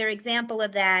give another example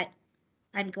of that,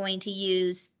 I'm going to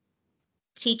use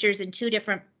teachers in 2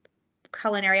 different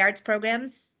culinary arts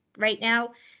programs right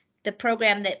now. The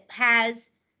program that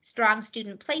has strong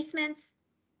student placements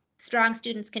strong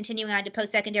students continuing on to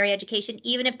post-secondary education,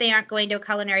 even if they aren't going to a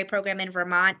culinary program in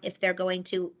Vermont, if they're going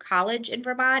to college in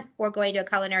Vermont or going to a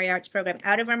culinary arts program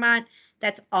out of Vermont,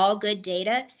 that's all good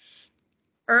data.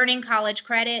 Earning college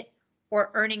credit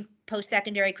or earning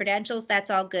post-secondary credentials,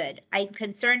 that's all good. I'm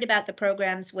concerned about the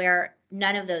programs where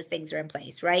none of those things are in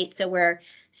place, right? So where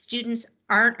students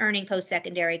aren't earning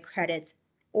post-secondary credits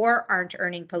or aren't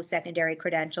earning post-secondary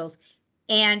credentials,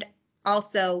 and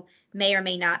also may or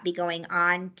may not be going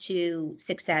on to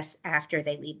success after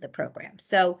they leave the program.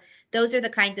 So those are the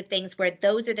kinds of things where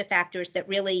those are the factors that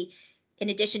really, in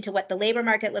addition to what the labor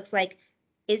market looks like,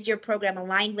 is your program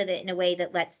aligned with it in a way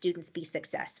that lets students be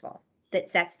successful, that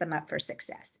sets them up for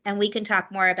success? And we can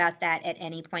talk more about that at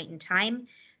any point in time,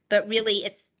 but really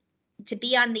it's to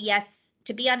be on the yes,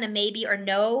 to be on the maybe or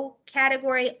no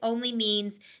category only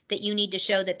means that you need to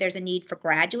show that there's a need for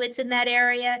graduates in that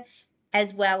area,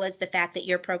 as well as the fact that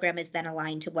your program is then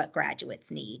aligned to what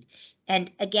graduates need. And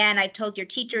again, I've told your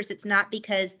teachers it's not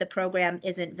because the program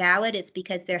isn't valid, it's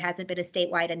because there hasn't been a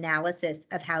statewide analysis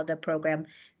of how the program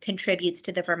contributes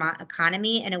to the Vermont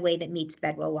economy in a way that meets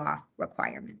federal law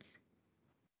requirements.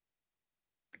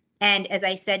 And as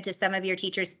I said to some of your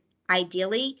teachers,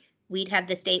 ideally, we'd have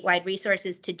the statewide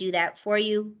resources to do that for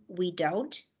you. We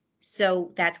don't.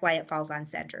 So that's why it falls on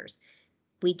centers.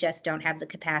 We just don't have the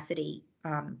capacity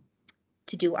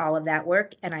to do all of that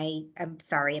work. And I am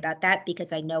sorry about that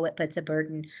because I know it puts a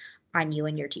burden on you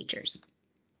and your teachers.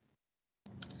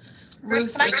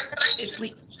 Ruth,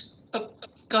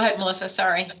 go ahead, Melissa,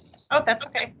 sorry. Oh, that's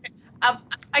okay.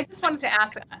 I just wanted to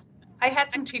ask, I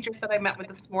had some teachers that I met with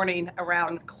this morning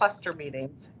around cluster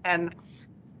meetings, and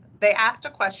they asked a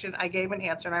question, I gave an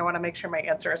answer, and I want to make sure my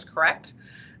answer is correct.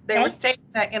 They were stating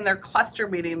that in their cluster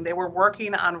meeting, they were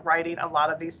working on writing a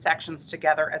lot of these sections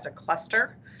together as a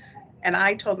cluster. And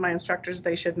I told my instructors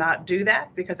they should not do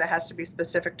that because it has to be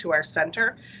specific to our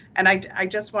center. And I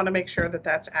just want to make sure that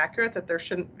that's accurate, that there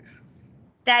shouldn't.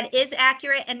 That is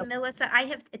accurate. And Melissa, I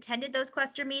have attended those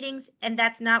cluster meetings and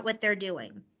that's not what they're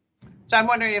doing. So I'm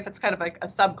wondering if it's kind of like a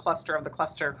subcluster of the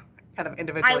cluster, kind of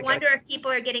individually. I wonder if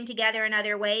people are getting together in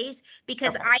other ways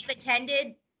because Okay. I've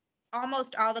attended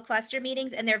almost all the cluster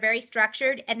meetings and they're very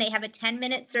structured and they have a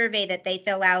 10-minute survey that they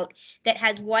fill out that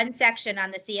has one section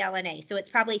on the CLNA. So it's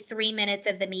probably 3 minutes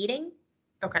of the meeting.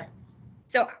 Okay.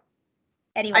 So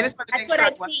anyway, that's what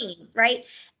I've seen, right?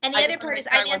 And the other part is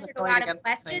I've answered a lot of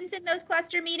questions in those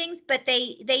cluster meetings, but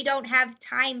they don't have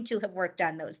time to have worked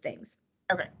on those things.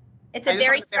 Okay. It's a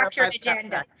very structured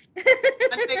agenda.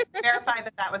 Verify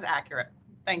that that was accurate.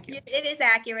 Thank you. It is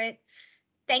accurate.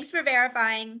 Thanks for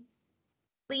verifying.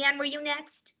 Leanne, were you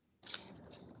next?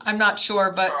 I'm not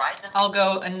sure, but I'll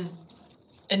go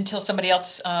until somebody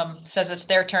else says it's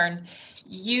their turn.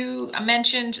 You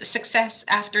mentioned success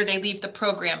after they leave the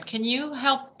program. Can you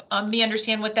help me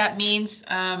understand what that means?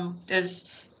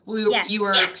 You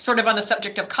were sort of on the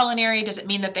subject of culinary. Does it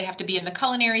mean that they have to be in the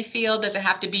culinary field? Does it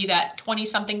have to be that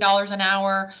 $20-something an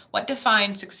hour? What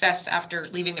defines success after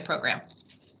leaving the program?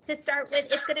 To start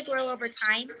with, it's going to grow over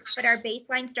time, but our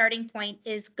baseline starting point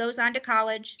is goes on to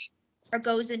college or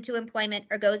goes into employment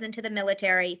or goes into the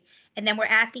military. And then we're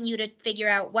asking you to figure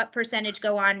out what percentage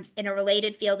go on in a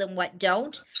related field and what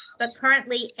don't. But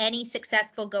currently, any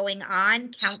successful going on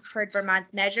counts toward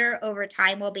Vermont's measure. Over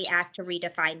time, we'll be asked to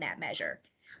redefine that measure.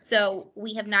 So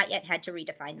we have not yet had to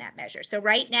redefine that measure. So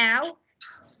right now,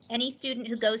 any student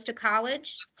who goes to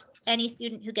college, any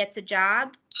student who gets a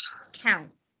job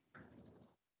counts.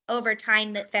 Over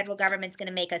time, the federal government's going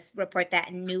to make us report that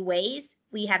in new ways.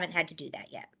 We haven't had to do that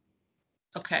yet.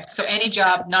 Okay, so any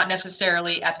job, not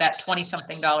necessarily at that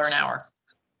 $20-something an hour.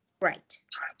 Right.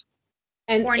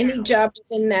 And any job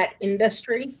in that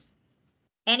industry?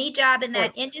 Any job in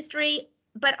that industry,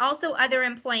 but also other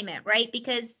employment, right?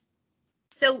 Because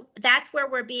so that's where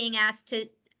we're being asked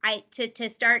to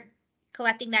start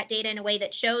collecting that data in a way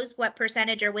that shows what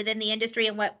percentage are within the industry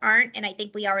and what aren't. And I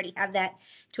think we already have that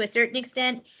to a certain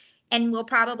extent. And we'll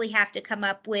probably have to come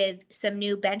up with some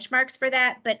new benchmarks for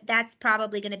that, but that's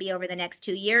probably going to be over the next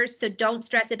 2 years. So don't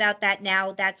stress about that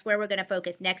now. That's where we're going to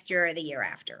focus next year or the year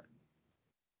after.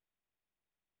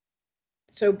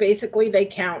 So basically they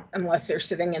count unless they're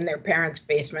sitting in their parents'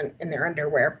 basement in their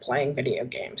underwear playing video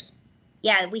games.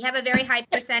 Yeah, we have a very high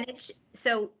percentage.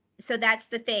 So that's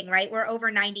the thing, right? We're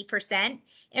over 90%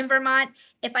 in Vermont.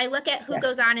 If I look at who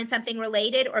goes on in something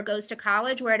related or goes to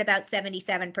college, we're at about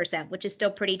 77%, which is still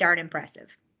pretty darn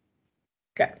impressive.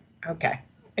 Good. Okay.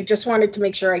 I just wanted to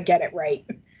make sure I get it right.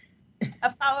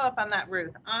 A follow-up on that,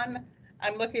 Ruth. I'm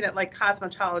looking at like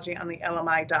cosmetology on the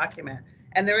LMI document,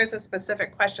 and there is a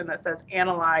specific question that says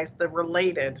analyze the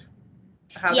related.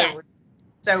 Yes.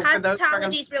 So for those Cosmetology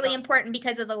programs, is really important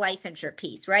because of the licensure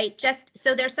piece, right? Just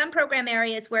so there's some program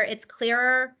areas where it's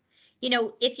clearer. You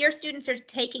know, if your students are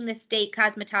taking the state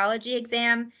cosmetology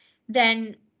exam,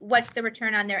 then what's the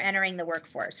return on their entering the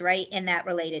workforce, right? In that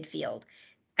related field.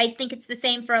 I think it's the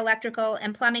same for electrical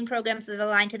and plumbing programs that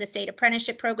align to the state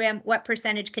apprenticeship program. What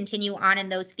percentage continue on in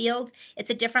those fields?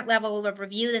 It's a different level of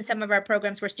review than some of our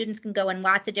programs where students can go in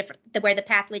lots of different, where the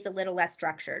pathway's a little less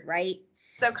structured, right?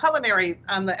 so culinary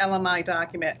on the LMI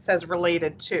document says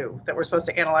related to, that we're supposed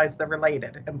to analyze the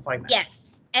related employment.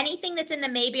 Yes, anything that's in the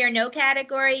maybe or no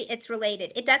category, it's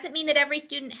related. It doesn't mean that every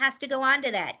student has to go on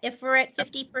to that. If we're at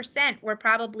 50%, we're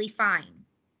probably fine.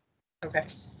 Okay.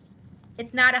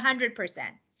 It's not 100%.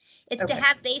 It's to Okay.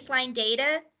 have baseline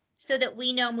data so that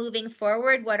we know moving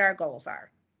forward what our goals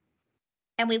are.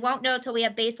 And we won't know until we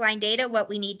have baseline data what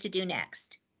we need to do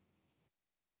next.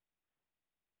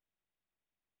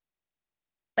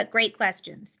 But great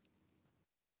questions.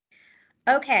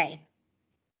 Okay.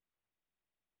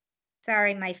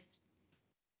 Sorry,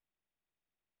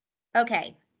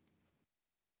 okay.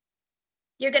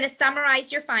 You're going to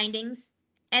summarize your findings,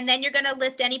 and then you're going to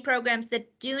list any programs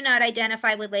that do not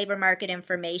identify with labor market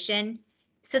information.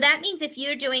 So that means if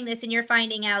you're doing this and you're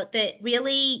finding out that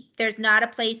really there's not a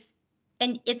place,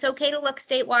 and it's okay to look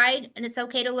statewide, and it's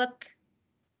okay to look,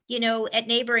 you know, at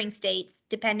neighboring states,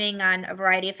 depending on a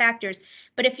variety of factors.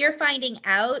 But if you're finding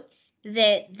out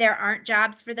that there aren't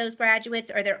jobs for those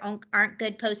graduates or there aren't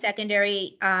good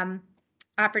post-secondary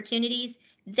opportunities,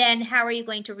 then how are you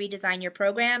going to redesign your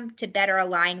program to better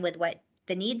align with what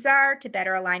the needs are, to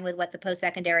better align with what the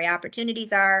post-secondary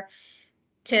opportunities are,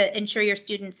 to ensure your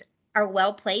students are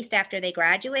well placed after they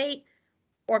graduate,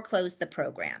 or close the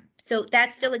program? So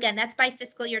that's still, again, that's by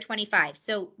fiscal year 25.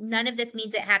 So none of this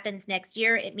means it happens next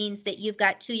year. It means that you've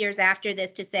got 2 years after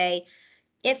this to say,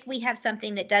 if we have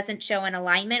something that doesn't show an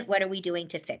alignment, what are we doing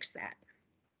to fix that?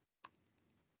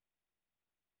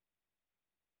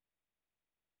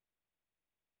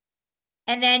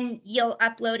 And then you'll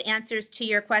upload answers to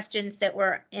your questions that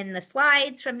were in the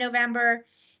slides from November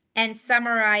and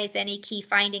summarize any key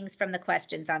findings from the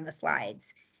questions on the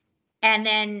slides. And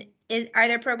then are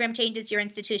there program changes your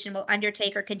institution will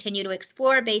undertake or continue to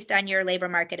explore based on your labor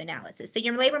market analysis? So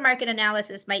your labor market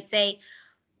analysis might say,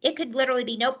 it could literally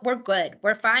be, nope, we're good,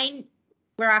 we're fine,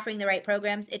 we're offering the right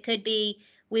programs. It could be,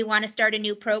 we want to start a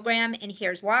new program and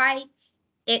here's why.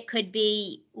 It could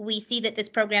be, we see that this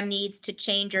program needs to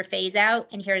change or phase out,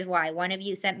 and here's why. One of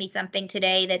you sent me something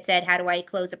today that said, how do I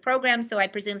close a program? So I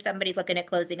presume somebody's looking at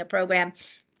closing a program.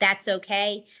 That's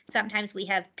okay. Sometimes we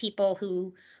have people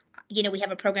who, you know, we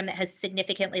have a program that has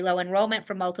significantly low enrollment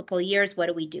for multiple years. What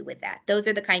do we do with that? Those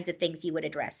are the kinds of things you would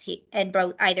address and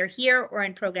both either here or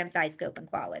in program size, scope, and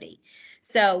quality.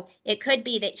 So it could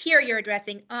be that here you're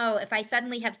addressing, oh, if I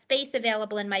suddenly have space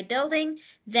available in my building,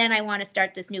 then I want to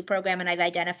start this new program and I've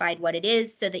identified what it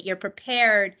is so that you're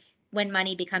prepared when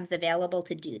money becomes available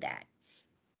to do that.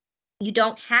 You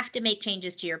don't have to make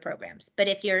changes to your programs, but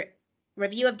if your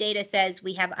review of data says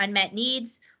we have unmet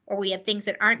needs or we have things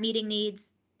that aren't meeting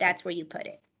needs, that's where you put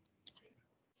it.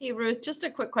 Hey, Ruth, just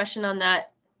a quick question on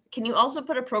that. Can you also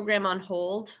put a program on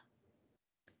hold?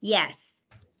 Yes.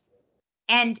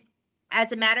 And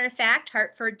as a matter of fact,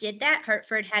 Hartford did that.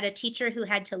 Hartford had a teacher who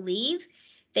had to leave.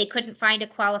 They couldn't find a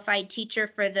qualified teacher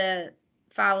for the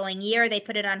following year. They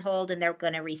put it on hold and they're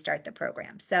going to restart the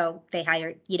program. So they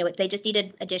hired, you know, they just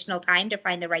needed additional time to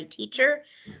find the right teacher.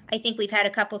 I think we've had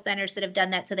a couple centers that have done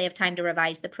that, so they have time to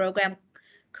revise the program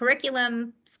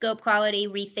curriculum, scope, quality,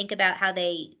 rethink about how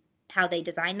they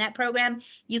design that program.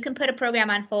 You can put a program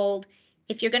on hold.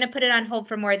 If you're going to put it on hold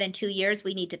for more than 2 years,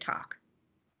 we need to talk.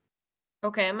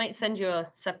 Okay, I might send you a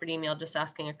separate email just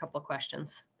asking a couple of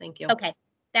questions. Thank you. Okay,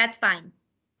 that's fine.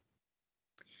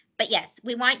 But yes,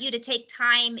 we want you to take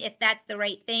time if that's the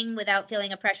right thing without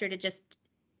feeling a pressure to just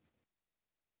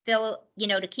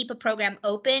to keep a program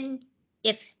open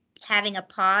if having a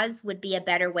pause would be a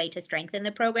better way to strengthen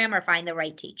the program or find the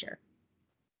right teacher.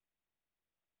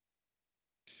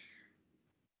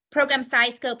 Program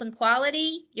size, scope, and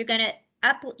quality, you're going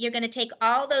to take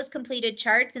all those completed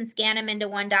charts and scan them into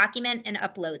one document and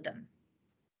upload them.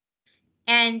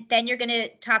 And then you're going to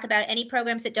talk about any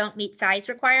programs that don't meet size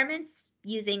requirements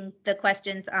using the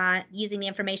questions on, using the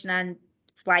information on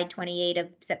slide 28 of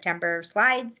September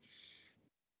slides.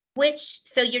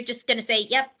 So you're just going to say,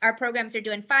 yep, our programs are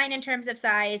doing fine in terms of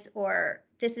size, or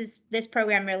this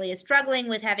program really is struggling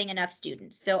with having enough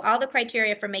students. So all the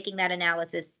criteria for making that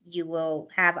analysis you will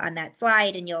have on that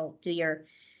slide, and you'll do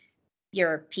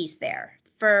your piece there.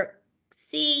 For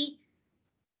C,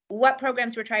 what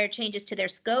programs require changes to their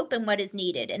scope and what is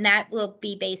needed. And that will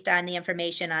be based on the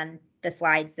information on the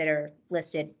slides that are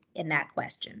listed in that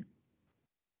question.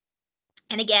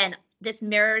 And again, this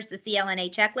mirrors the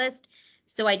CLNA checklist,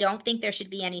 so I don't think there should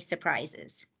be any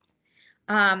surprises.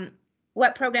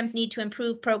 What programs need to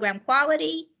improve program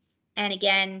quality? And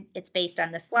again, it's based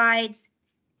on the slides.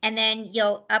 And then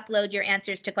you'll upload your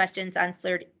answers to questions on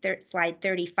slide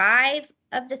 35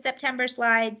 of the September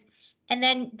slides. And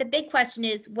then the big question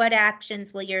is, what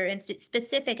actions will your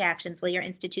specific actions will your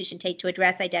institution take to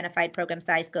address identified program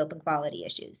size, scope, and quality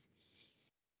issues?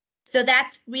 So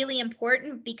that's really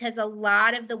important because a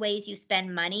lot of the ways you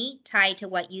spend money tie to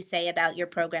what you say about your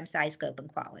program size, scope,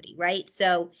 and quality, right?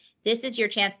 So this is your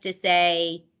chance to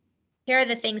say, here are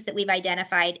the things that we've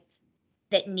identified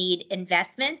that need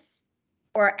investments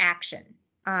or action.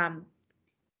 And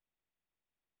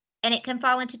it can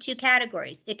fall into two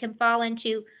categories. It can fall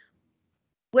into,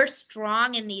 we're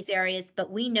strong in these areas,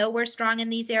 but we know we're strong in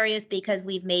these areas because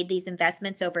we've made these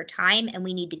investments over time and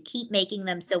we need to keep making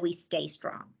them so we stay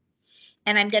strong.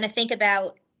 And I'm going to think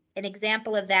about an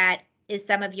example of that is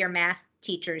some of your math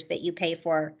teachers that you pay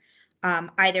for,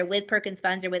 either with Perkins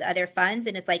funds or with other funds.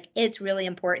 And it's like, it's really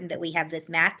important that we have this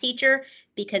math teacher,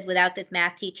 because without this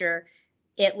math teacher,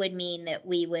 it would mean that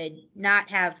we would not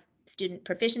have student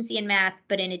proficiency in math.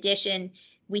 But in addition,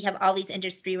 we have all these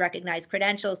industry recognized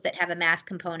credentials that have a math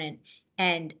component,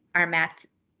 and our math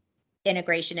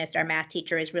integrationist, our math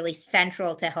teacher, is really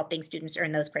central to helping students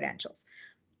earn those credentials.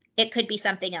 It could be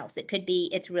something else. It could be,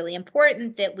 it's really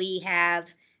important that we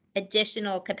have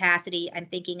additional capacity. I'm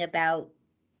thinking about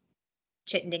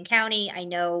Chittenden County. I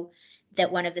know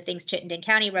that one of the things Chittenden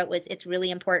County wrote was, it's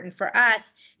really important for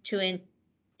us to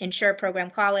ensure program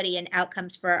quality and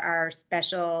outcomes for our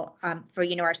special,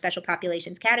 our special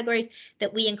populations categories,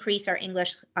 that we increase our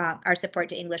English, our support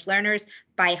to English learners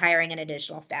by hiring an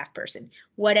additional staff person,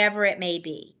 whatever it may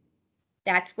be.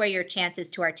 That's where your chance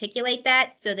is to articulate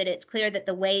that so that it's clear that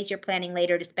the ways you're planning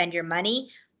later to spend your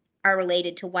money are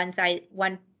related to one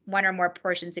or more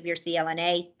portions of your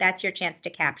CLNA. That's your chance to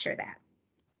capture that.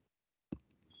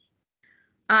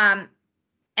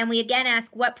 And we again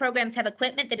ask, what programs have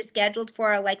equipment that is scheduled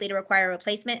for or likely to require a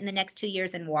replacement in the next 2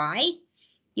 years and why?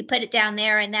 You put it down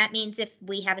there, and that means if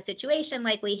we have a situation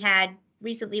like we had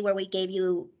recently where we gave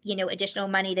you, additional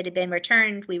money that had been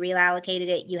returned, we reallocated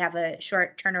it, you have a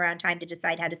short turnaround time to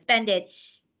decide how to spend it.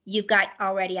 You've got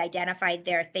already identified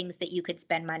there things that you could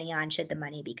spend money on should the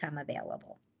money become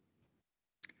available.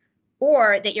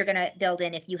 Or that you're going to build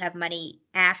in if you have money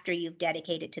after you've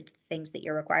dedicated to the things that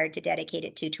you're required to dedicate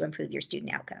it to improve your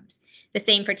student outcomes. The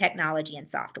same for technology and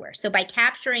software. So by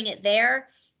capturing it there,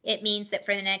 it means that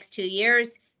for the next 2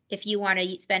 years, if you want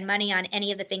to spend money on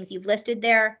any of the things you've listed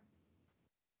there,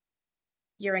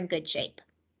 you're in good shape.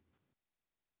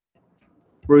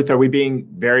 Ruth, are we being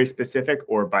very specific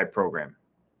or by program?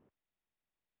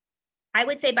 I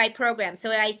would say by program.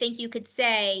 So I think you could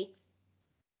say,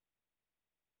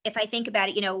 if I think about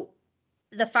it,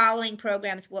 the following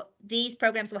programs these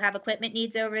programs will have equipment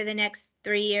needs over the next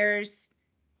 3 years,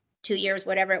 2 years,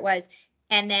 whatever it was.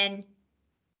 And then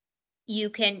you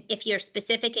can, if you're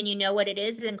specific and you know what it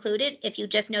is included, if you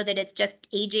just know that it's just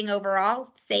aging overall,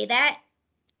 say that.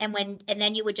 And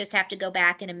then you would just have to go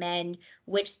back and amend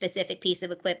which specific piece of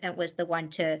equipment was the one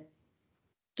to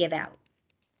give out.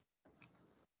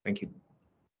 Thank you.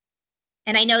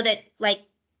 And I know that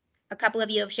a couple of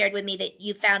you have shared with me that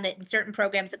you found that in certain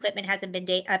programs, equipment hasn't been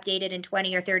updated in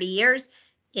 20 or 30 years.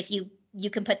 If you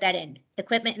can put that in.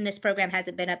 Equipment in this program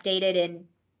hasn't been updated in,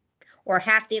 or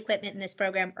half the equipment in this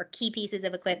program or key pieces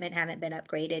of equipment haven't been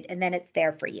upgraded, and then it's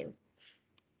there for you.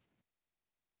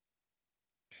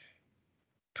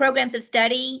 Programs of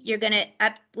study, you're going to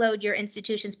upload your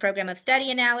institution's program of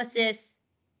study analysis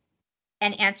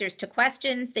and answers to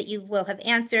questions that you will have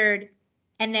answered.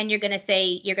 And then you're going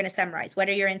to summarize, what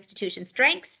are your institution's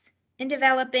strengths in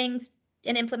developing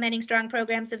and implementing strong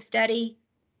programs of study?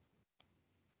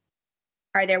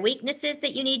 Are there weaknesses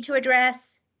that you need to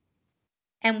address?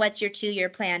 And what's your 2-year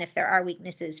plan if there are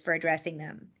weaknesses for addressing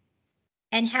them?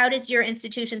 And how does your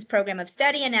institution's program of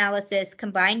study analysis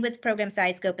combined with program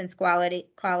size, scope, and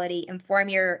quality inform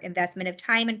your investment of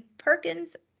time in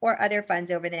Perkins or other funds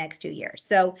over the next 2 years?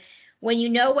 So when you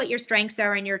know what your strengths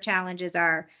are and your challenges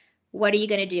are, what are you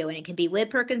going to do? And it can be with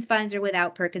Perkins funds or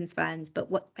without Perkins funds,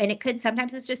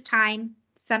 sometimes it's just time,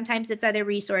 sometimes it's other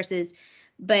resources,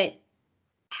 but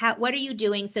what are you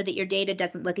doing so that your data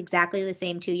doesn't look exactly the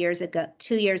same 2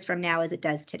 years from now as it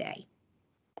does today?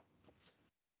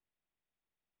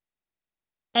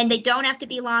 And they don't have to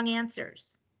be long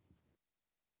answers.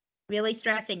 Really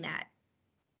stressing that.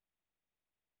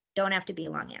 Don't have to be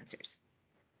long answers.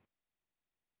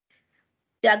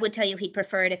 Doug would tell you he'd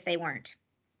prefer it if they weren't.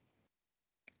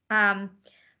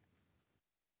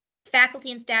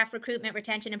 Faculty and staff recruitment,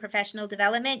 retention, and professional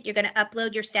development. You're going to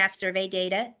upload your staff survey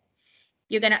data.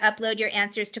 You're going to upload your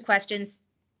answers to questions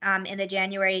in the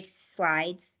January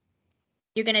slides.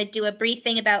 You're going to do a brief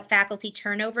thing about faculty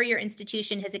turnover your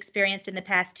institution has experienced in the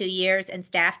past 2 years and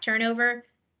staff turnover.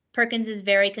 Perkins is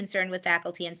very concerned with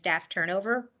faculty and staff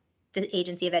turnover. The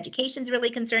Agency of Education is really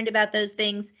concerned about those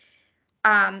things.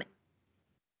 And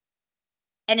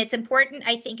it's important,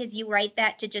 I think, as you write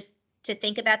that to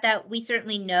think about that. We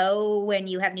certainly know when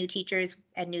you have new teachers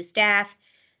and new staff,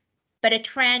 but a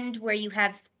trend where you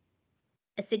have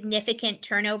a significant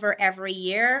turnover every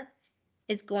year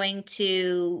is going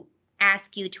to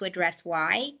ask you to address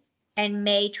why and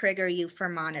may trigger you for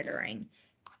monitoring.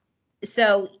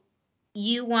 So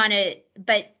you want to,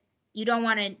 but you don't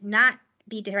want to not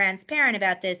be transparent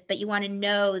about this, but you want to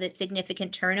know that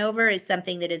significant turnover is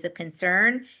something that is of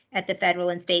concern at the federal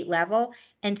and state level.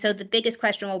 And so the biggest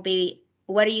question will be,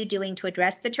 what are you doing to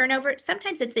address the turnover?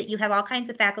 Sometimes it's that you have all kinds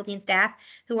of faculty and staff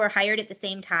who are hired at the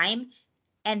same time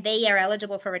and they are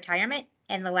eligible for retirement.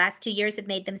 And the last 2 years have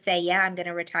made them say, yeah, I'm going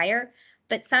to retire.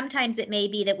 But sometimes it may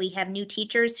be that we have new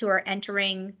teachers who are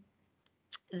entering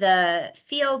the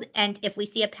field. And if we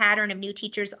see a pattern of new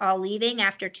teachers all leaving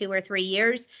after 2 or 3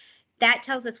 years, that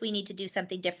tells us we need to do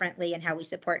something differently in how we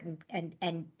support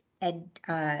and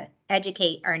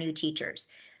educate our new teachers.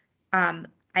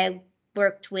 I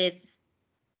worked with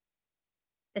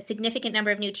a significant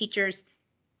number of new teachers,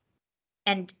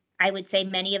 and I would say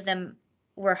many of them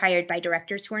were hired by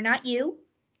directors who are not you,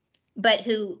 but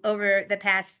who over the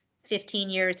past 15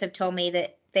 years have told me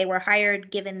that they were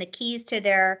hired, given the keys to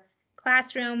their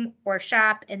classroom or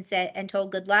shop and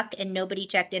told good luck, and nobody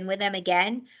checked in with them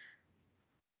again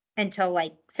until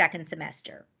like second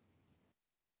semester.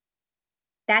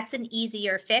 That's an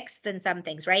easier fix than some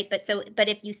things, right? But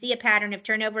if you see a pattern of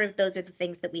turnover, those are the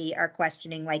things that we are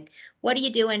questioning. Like, what are you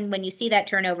doing when you see that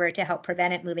turnover to help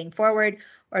prevent it moving forward,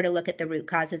 or to look at the root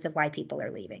causes of why people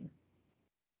are leaving?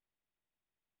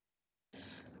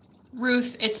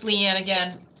 Ruth, it's Leanne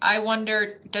again. I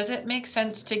wonder, does it make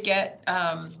sense to get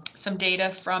some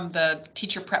data from the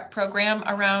teacher prep program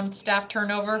around staff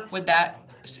turnover? Would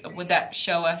that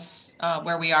show us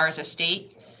where we are as a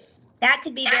state? That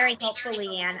could be very helpful,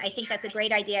 Leanne. I think that's a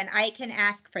great idea, and I can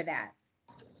ask for that.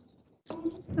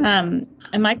 And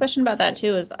my question about that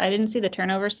too is I didn't see the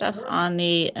turnover stuff on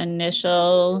the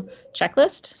initial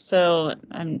checklist, so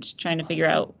I'm just trying to figure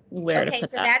out where to Okay, put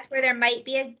so that. that's where there might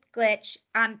be a glitch.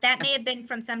 That may have been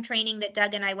from some training that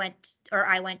Doug and I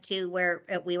went to, where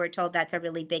we were told that's a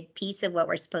really big piece of what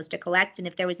we're supposed to collect. And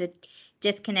if there was a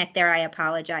disconnect there, I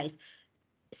apologize.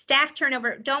 Staff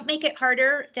turnover, don't make it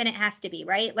harder than it has to be,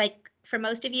 right? Like for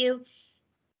most of you.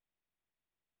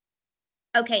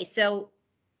 Okay, so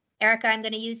Erica, I'm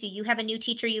going to use you. You have a new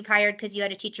teacher you've hired because you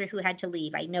had a teacher who had to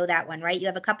leave. I know that one, right? You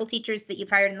have a couple teachers that you've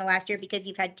hired in the last year because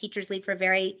you've had teachers leave for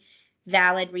very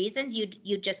valid reasons. You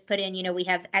just put in, we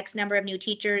have X number of new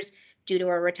teachers due to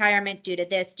a retirement, due to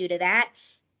this, due to that,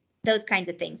 those kinds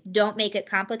of things. Don't make it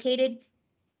complicated.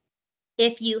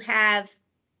 If you have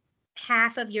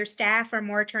half of your staff or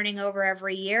more turning over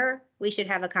every year, we should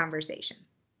have a conversation.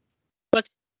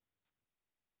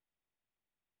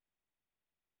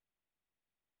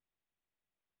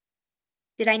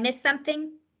 Did I miss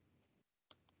something?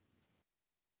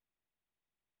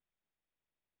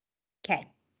 Okay.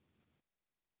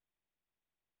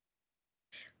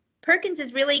 Perkins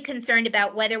is really concerned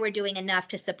about whether we're doing enough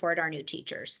to support our new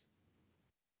teachers.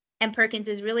 And Perkins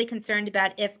is really concerned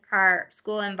about if our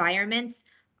school environments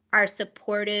are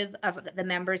supportive of the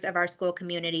members of our school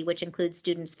community, which includes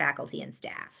students, faculty, and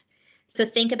staff. So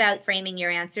think about framing your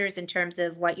answers in terms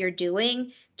of what you're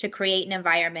doing to create an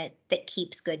environment that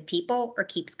keeps good people or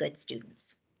keeps good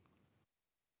students.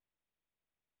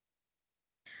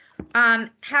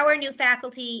 How are new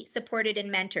faculty supported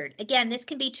and mentored? Again, this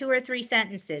can be 2 or 3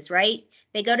 sentences, right?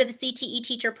 They go to the CTE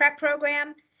teacher prep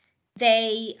program.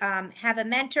 They have a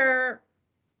mentor.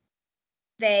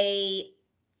 They,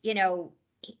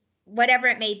 whatever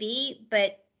it may be,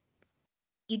 but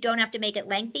you don't have to make it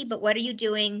lengthy. But what are you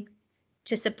doing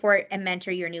to support and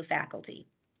mentor your new faculty?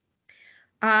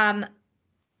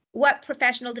 What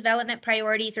professional development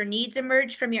priorities or needs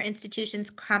emerge from your institution's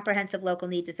comprehensive local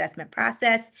needs assessment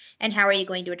process, and how are you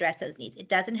going to address those needs? It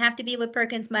doesn't have to be with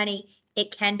Perkins money.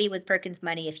 It can be with Perkins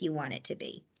money if you want it to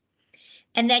be.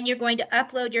 And then you're going to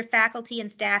upload your faculty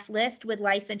and staff list with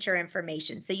licensure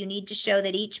information. So you need to show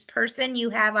that each person you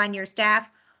have on your staff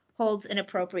holds an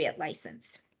appropriate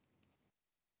license.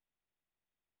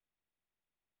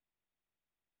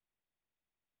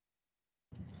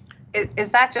 Is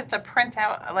that just a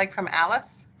printout like from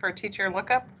Alice for teacher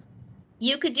lookup?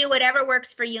 You could do whatever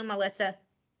works for you, Melissa.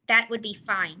 That would be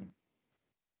fine.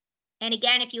 And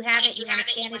again, if you have it, you want to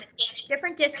scan it.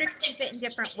 Different districts keep it in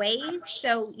different ways.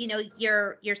 So, you know,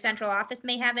 your central office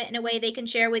may have it in a way they can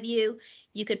share with you.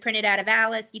 You could print it out of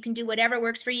Alice. You can do whatever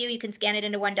works for you. You can scan it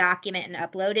into one document and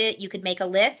upload it. You could make a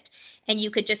list, and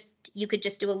you could just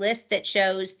do a list that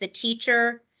shows the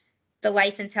teacher, the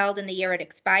license held, in the year it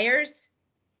expires.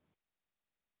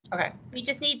 Okay. We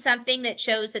just need something that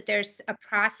shows that there's a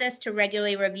process to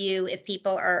regularly review if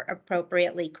people are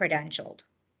appropriately credentialed.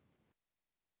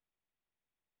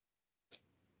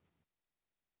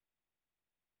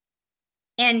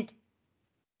 And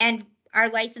our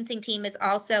licensing team is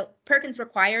also, Perkins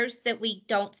requires that we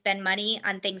don't spend money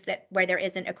on things that where there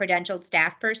isn't a credentialed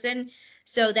staff person.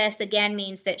 So this again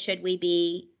means that should we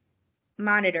be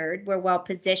monitored, we're well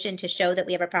positioned to show that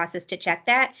we have a process to check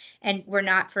that. And we're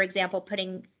not, for example,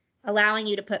 allowing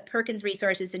you to put Perkins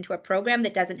resources into a program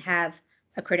that doesn't have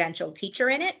a credentialed teacher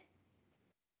in it.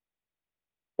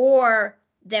 Or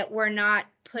that we're not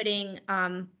putting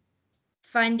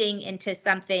funding into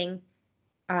something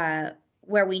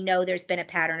where we know there's been a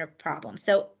pattern of problems.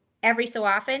 So every so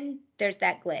often, there's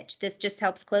that glitch. This just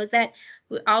helps close that.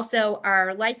 Also,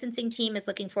 our licensing team is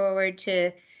looking forward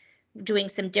to doing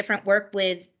some different work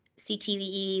with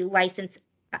CTE license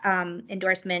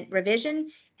endorsement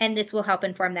revision, and this will help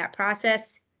inform that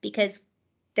process because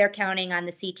they're counting on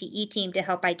the CTE team to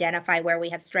help identify where we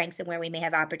have strengths and where we may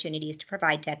have opportunities to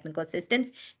provide technical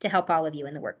assistance to help all of you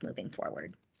in the work moving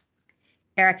forward.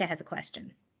 Erica has a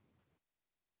question.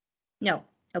 No,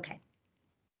 okay.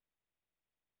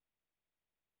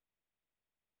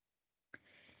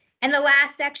 And the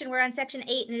last section, we're on section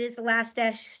 8, and it is the last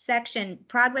section,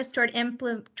 progress toward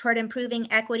improving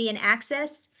equity and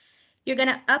access. You're going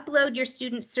to upload your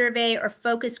student survey or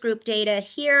focus group data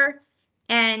here,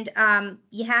 and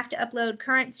you have to upload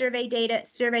current survey data,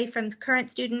 survey from current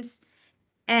students,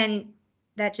 and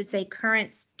that should say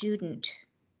current student.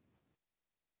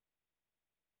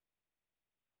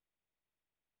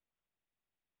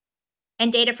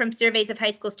 And data from surveys of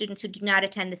high school students who do not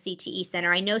attend the CTE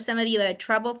Center. I know some of you had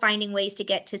trouble finding ways to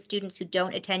get to students who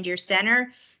don't attend your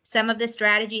center. Some of the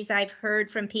strategies I've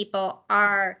heard from people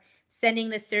are sending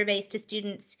the surveys to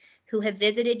students who have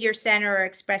visited your center or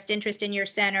expressed interest in your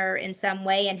center in some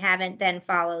way and haven't then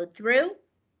followed through.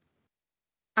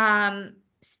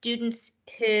 Students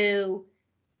who,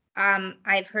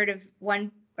 I've heard of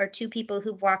 1 or 2 people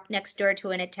who walked next door to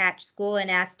an attached school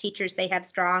and asked teachers they have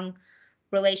strong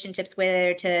relationships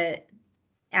with to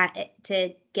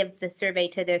give the survey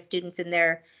to their students in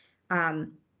their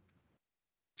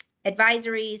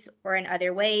advisories or in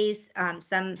other ways.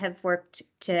 Some have worked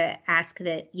to ask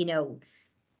that, you know,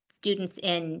 students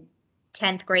in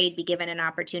 10th grade be given an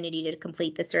opportunity to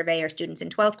complete the survey, or students in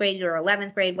 12th grade or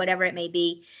 11th grade, whatever it may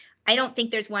be. I don't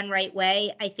think there's one right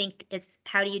way. I think it's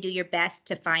how do you do your best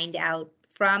to find out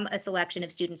from a selection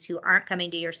of students who aren't coming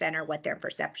to your center what their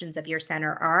perceptions of your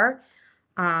center are.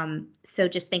 So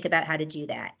just think about how to do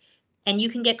that. And you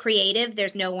can get creative.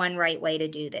 There's no one right way to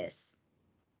do this.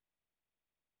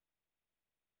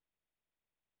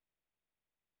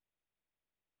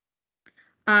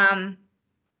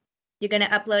 You're going to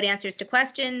upload answers to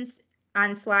questions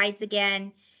on slides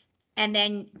again. And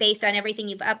then based on everything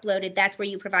you've uploaded, that's where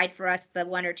you provide for us the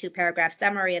 1 or 2 paragraph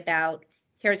summary about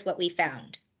here's what we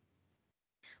found.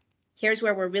 Here's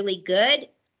where we're really good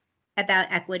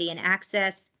about equity and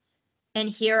access. And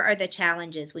here are the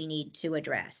challenges we need to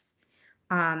address.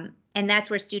 And that's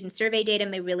where student survey data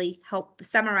may really help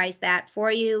summarize that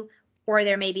for you, or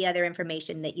there may be other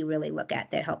information that you really look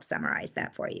at that helps summarize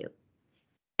that for you.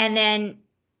 And then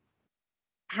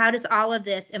how does all of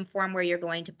this inform where you're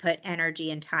going to put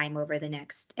energy and time over the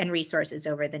next, and resources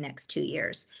over the next 2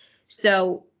 years?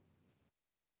 So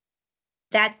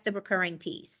that's the recurring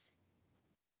piece.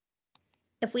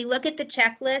 If we look at the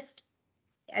checklist,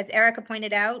 as Erica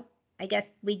pointed out, I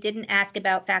guess we didn't ask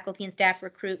about faculty and staff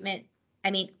recruitment.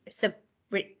 I mean,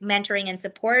 mentoring and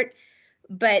support,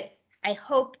 but I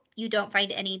hope you don't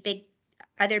find any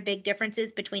other big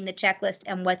differences between the checklist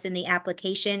and what's in the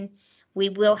application. We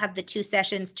will have the 2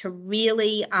 sessions to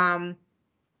really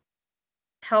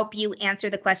help you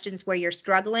answer the questions where you're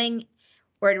struggling,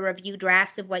 or to review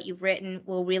drafts of what you've written.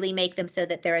 Will really make them so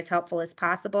that they're as helpful as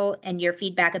possible. And your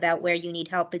feedback about where you need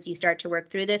help as you start to work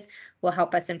through this will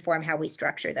help us inform how we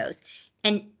structure those.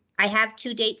 And I have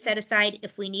 2 dates set aside.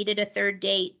 If we needed a 3rd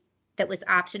date that was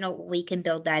optional, we can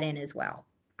build that in as well.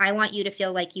 I want you to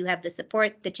feel like you have the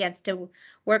support, the chance to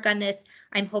work on this.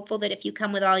 I'm hopeful that if you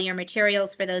come with all your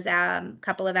materials for those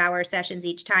couple of hour sessions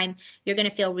each time, you're going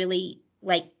to feel really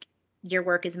like your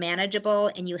work is manageable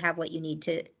and you have what you need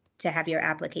to have your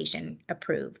application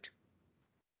approved.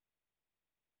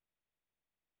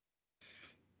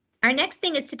 Our next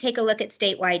thing is to take a look at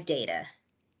statewide data.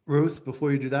 Ruth,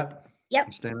 before you do that. Yep.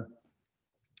 Christina.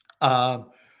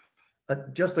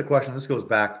 Just a question. This goes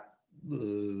back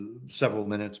several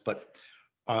minutes, but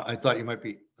I thought you might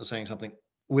be saying something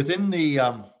within the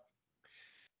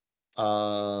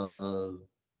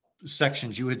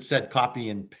sections. You had said copy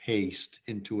and paste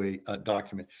into a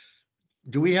document.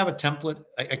 Do we have a template?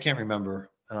 I can't remember.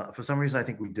 For some reason, I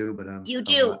think we do, but you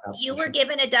do. You were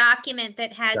given a document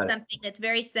that has something that's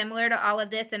very similar to all of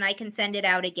this, and I can send it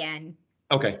out again.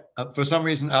 Okay. For some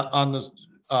reason, on the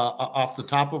off the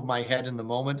top of my head in the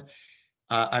moment,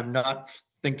 I'm not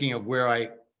thinking of where I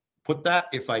put that,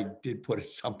 if I did put it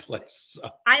someplace. So.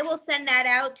 I will send that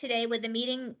out today with the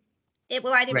meeting. It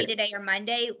will either Right. be today or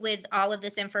Monday with all of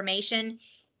this information.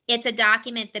 It's a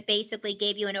document that basically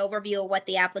gave you an overview of what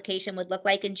the application would look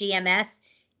like in GMS.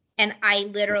 And I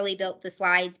literally built the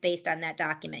slides based on that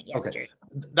document yesterday.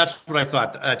 Okay. That's what I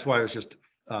thought. That's why I was just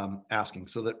asking,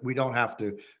 so that we don't have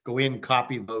to go in,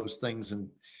 copy those things and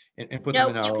put them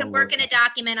in our own. You can work in a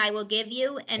document I will give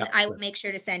you, and Yeah, I will make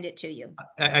sure to send it to you.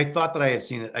 I thought that I had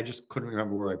seen it. I just couldn't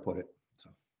remember where I put it. So.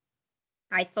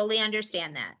 I fully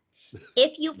understand that.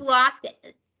 If you've lost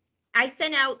it, I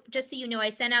sent out, just so you know, I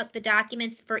sent out the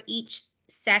documents for each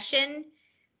session.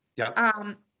 Yeah.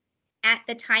 At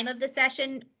the time of the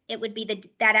session, it would be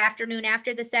that afternoon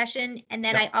after the session. And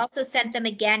then I also sent them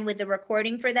again with the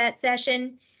recording for that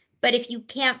session. But if you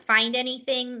can't find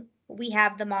anything, we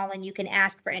have them all and you can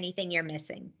ask for anything you're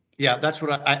missing. Yeah, that's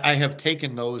what I have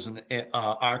taken those and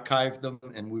archived them,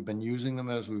 and we've been using them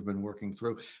as we've been working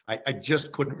through. I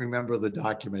just couldn't remember the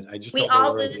document. I just we don't know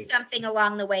all where it lose is. something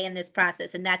along the way in this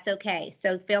process, and that's okay.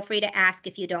 So feel free to ask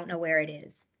if you don't know where it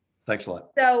is. Thanks a lot.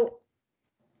 So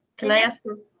can I ask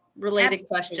a related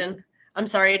question? I'm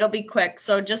sorry, it'll be quick.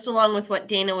 So just along with what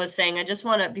Dana was saying, I just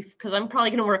want to, because I'm probably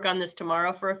going to work on this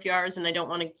tomorrow for a few hours and I don't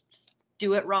want to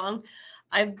do it wrong.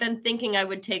 I've been thinking I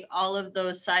would take all of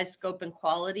those size, scope, and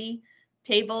quality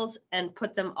tables and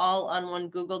put them all on one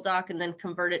Google Doc and then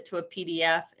convert it to a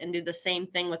PDF and do the same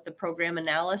thing with the program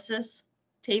analysis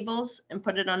tables and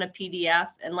put it on a PDF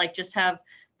and like just have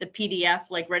the PDF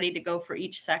like ready to go for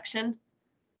each section.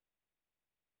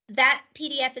 That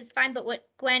PDF is fine, but what,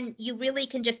 Gwen, you really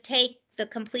can just take the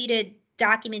completed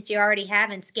documents you already have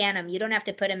and scan them. You don't have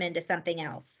to put them into something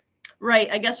else. Right.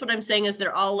 I guess what I'm saying is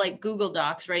they're all like Google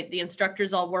Docs, right? The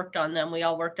instructors all worked on them. We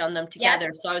all worked on them together.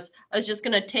 Yep. So I was just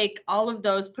going to take all of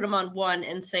those, put them on one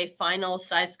and say final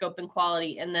size, scope, and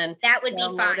quality. And then that would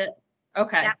be fine. It.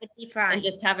 Okay. That would be fine. And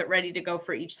just have it ready to go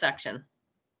for each section.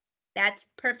 That's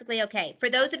perfectly okay. For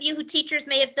those of you who teachers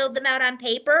may have filled them out on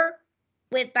paper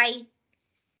with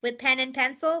pen and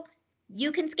pencil,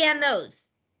 you can scan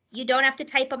those. You don't have to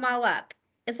type them all up.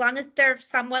 As long as they're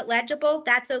somewhat legible,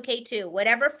 that's okay too.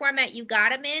 Whatever format you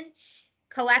got them in,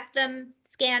 collect them,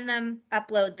 scan them,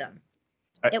 upload them.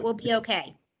 It will be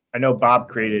okay. I know Bob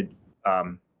created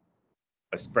a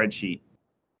spreadsheet.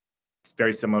 It's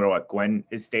very similar to what Gwen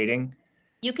is stating.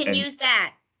 You can use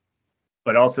that.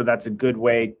 But also that's a good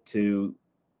way to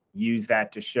use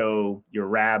that to show your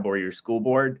RAB or your school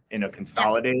board in a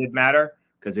consolidated matter,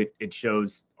 because it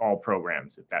shows all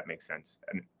programs, if that makes sense.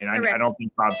 And I don't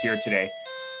think Bob's here today,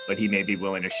 but he may be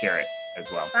willing to share it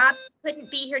as well. Bob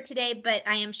couldn't be here today, but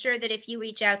I am sure that if you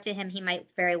reach out to him, he might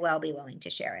very well be willing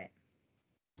to share it.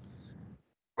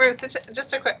 Ruth,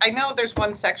 just a quick, I know there's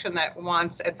one section that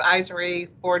wants advisory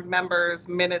board members,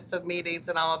 minutes of meetings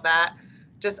and all of that.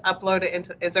 Just upload it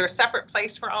into, is there a separate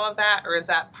place for all of that? Or is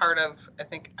that part of, I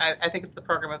think it's the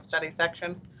program of study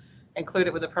section, include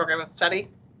it with the program of study?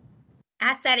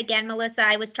 Ask that again, Melissa.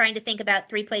 I was trying to think about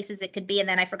 3 places it could be, and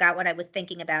then I forgot what I was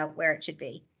thinking about where it should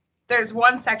be. There's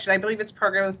one section, I believe it's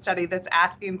program of study, that's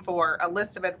asking for a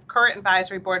list of current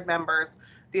advisory board members,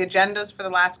 the agendas for the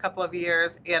last couple of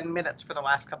years, and minutes for the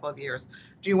last couple of years.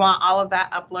 Do you want all of that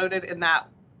uploaded in that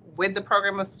with the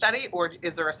program of study, or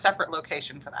is there a separate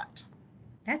location for that?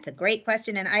 That's a great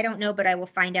question, and I don't know, but I will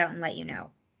find out and let you know.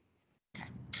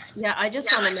 Yeah, I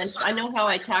just want to mention, I know how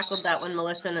I tackled that one,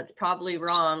 Melissa, and it's probably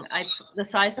wrong. The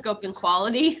size, scope, and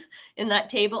quality in that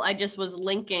table, I just was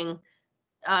linking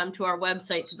to our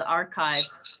website, to the archive.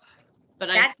 But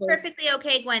that's perfectly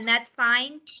okay, Gwen. That's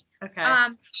fine. Okay.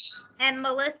 And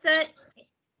Melissa,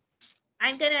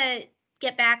 I'm gonna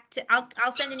get back to.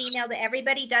 I'll send an email to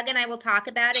everybody. Doug and I will talk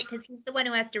about it because he's the one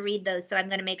who has to read those. So I'm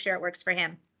gonna make sure it works for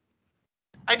him.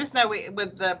 I just know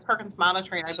with the Perkins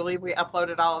monitoring, I believe we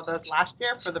uploaded all of those last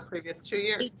year for the previous 2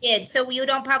 years. We did, so you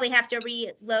don't probably have to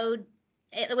reload.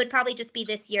 It would probably just be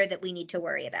this year that we need to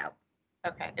worry about.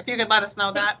 Okay, if you could let us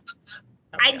know that.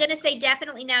 I'm gonna say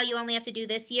definitely now you only have to do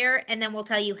this year, and then we'll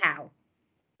tell you how.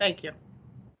 Thank you.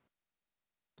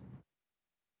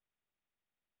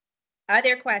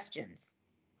 Other questions?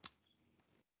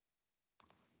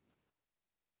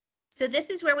 So this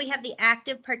is where we have the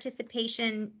active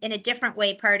participation in a different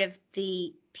way part of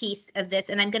the piece of this,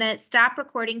 and I'm gonna stop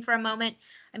recording for a moment.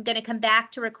 I'm gonna come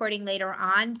back to recording later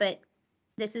on, but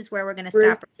this is where we're gonna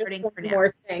stop recording for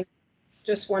now.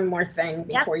 Just one more thing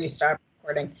before you stop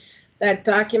recording. That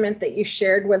document that you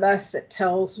shared with us that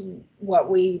tells what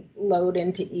we load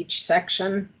into each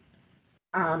section,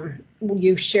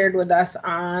 you shared with us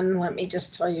on, let me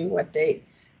just tell you what date,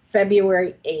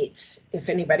 February 8th. If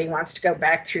anybody wants to go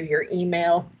back through your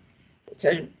email, it's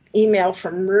an email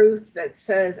from Ruth that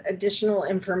says additional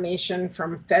information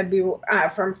from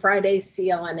Friday's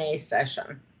CLNA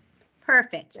session.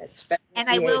 Perfect. And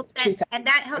I will February send, and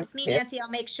that helps me, 2022. Nancy. I'll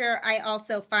make sure I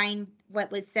also find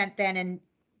what was sent then and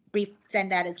resend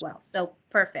that as well. So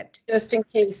perfect. Just in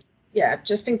case,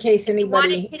 just in case If you want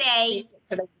anybody. it today,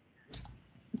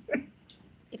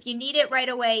 if you need it right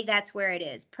away, that's where it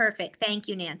is. Perfect. Thank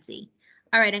you, Nancy.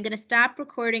 All right, I'm going to stop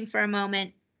recording for a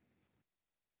moment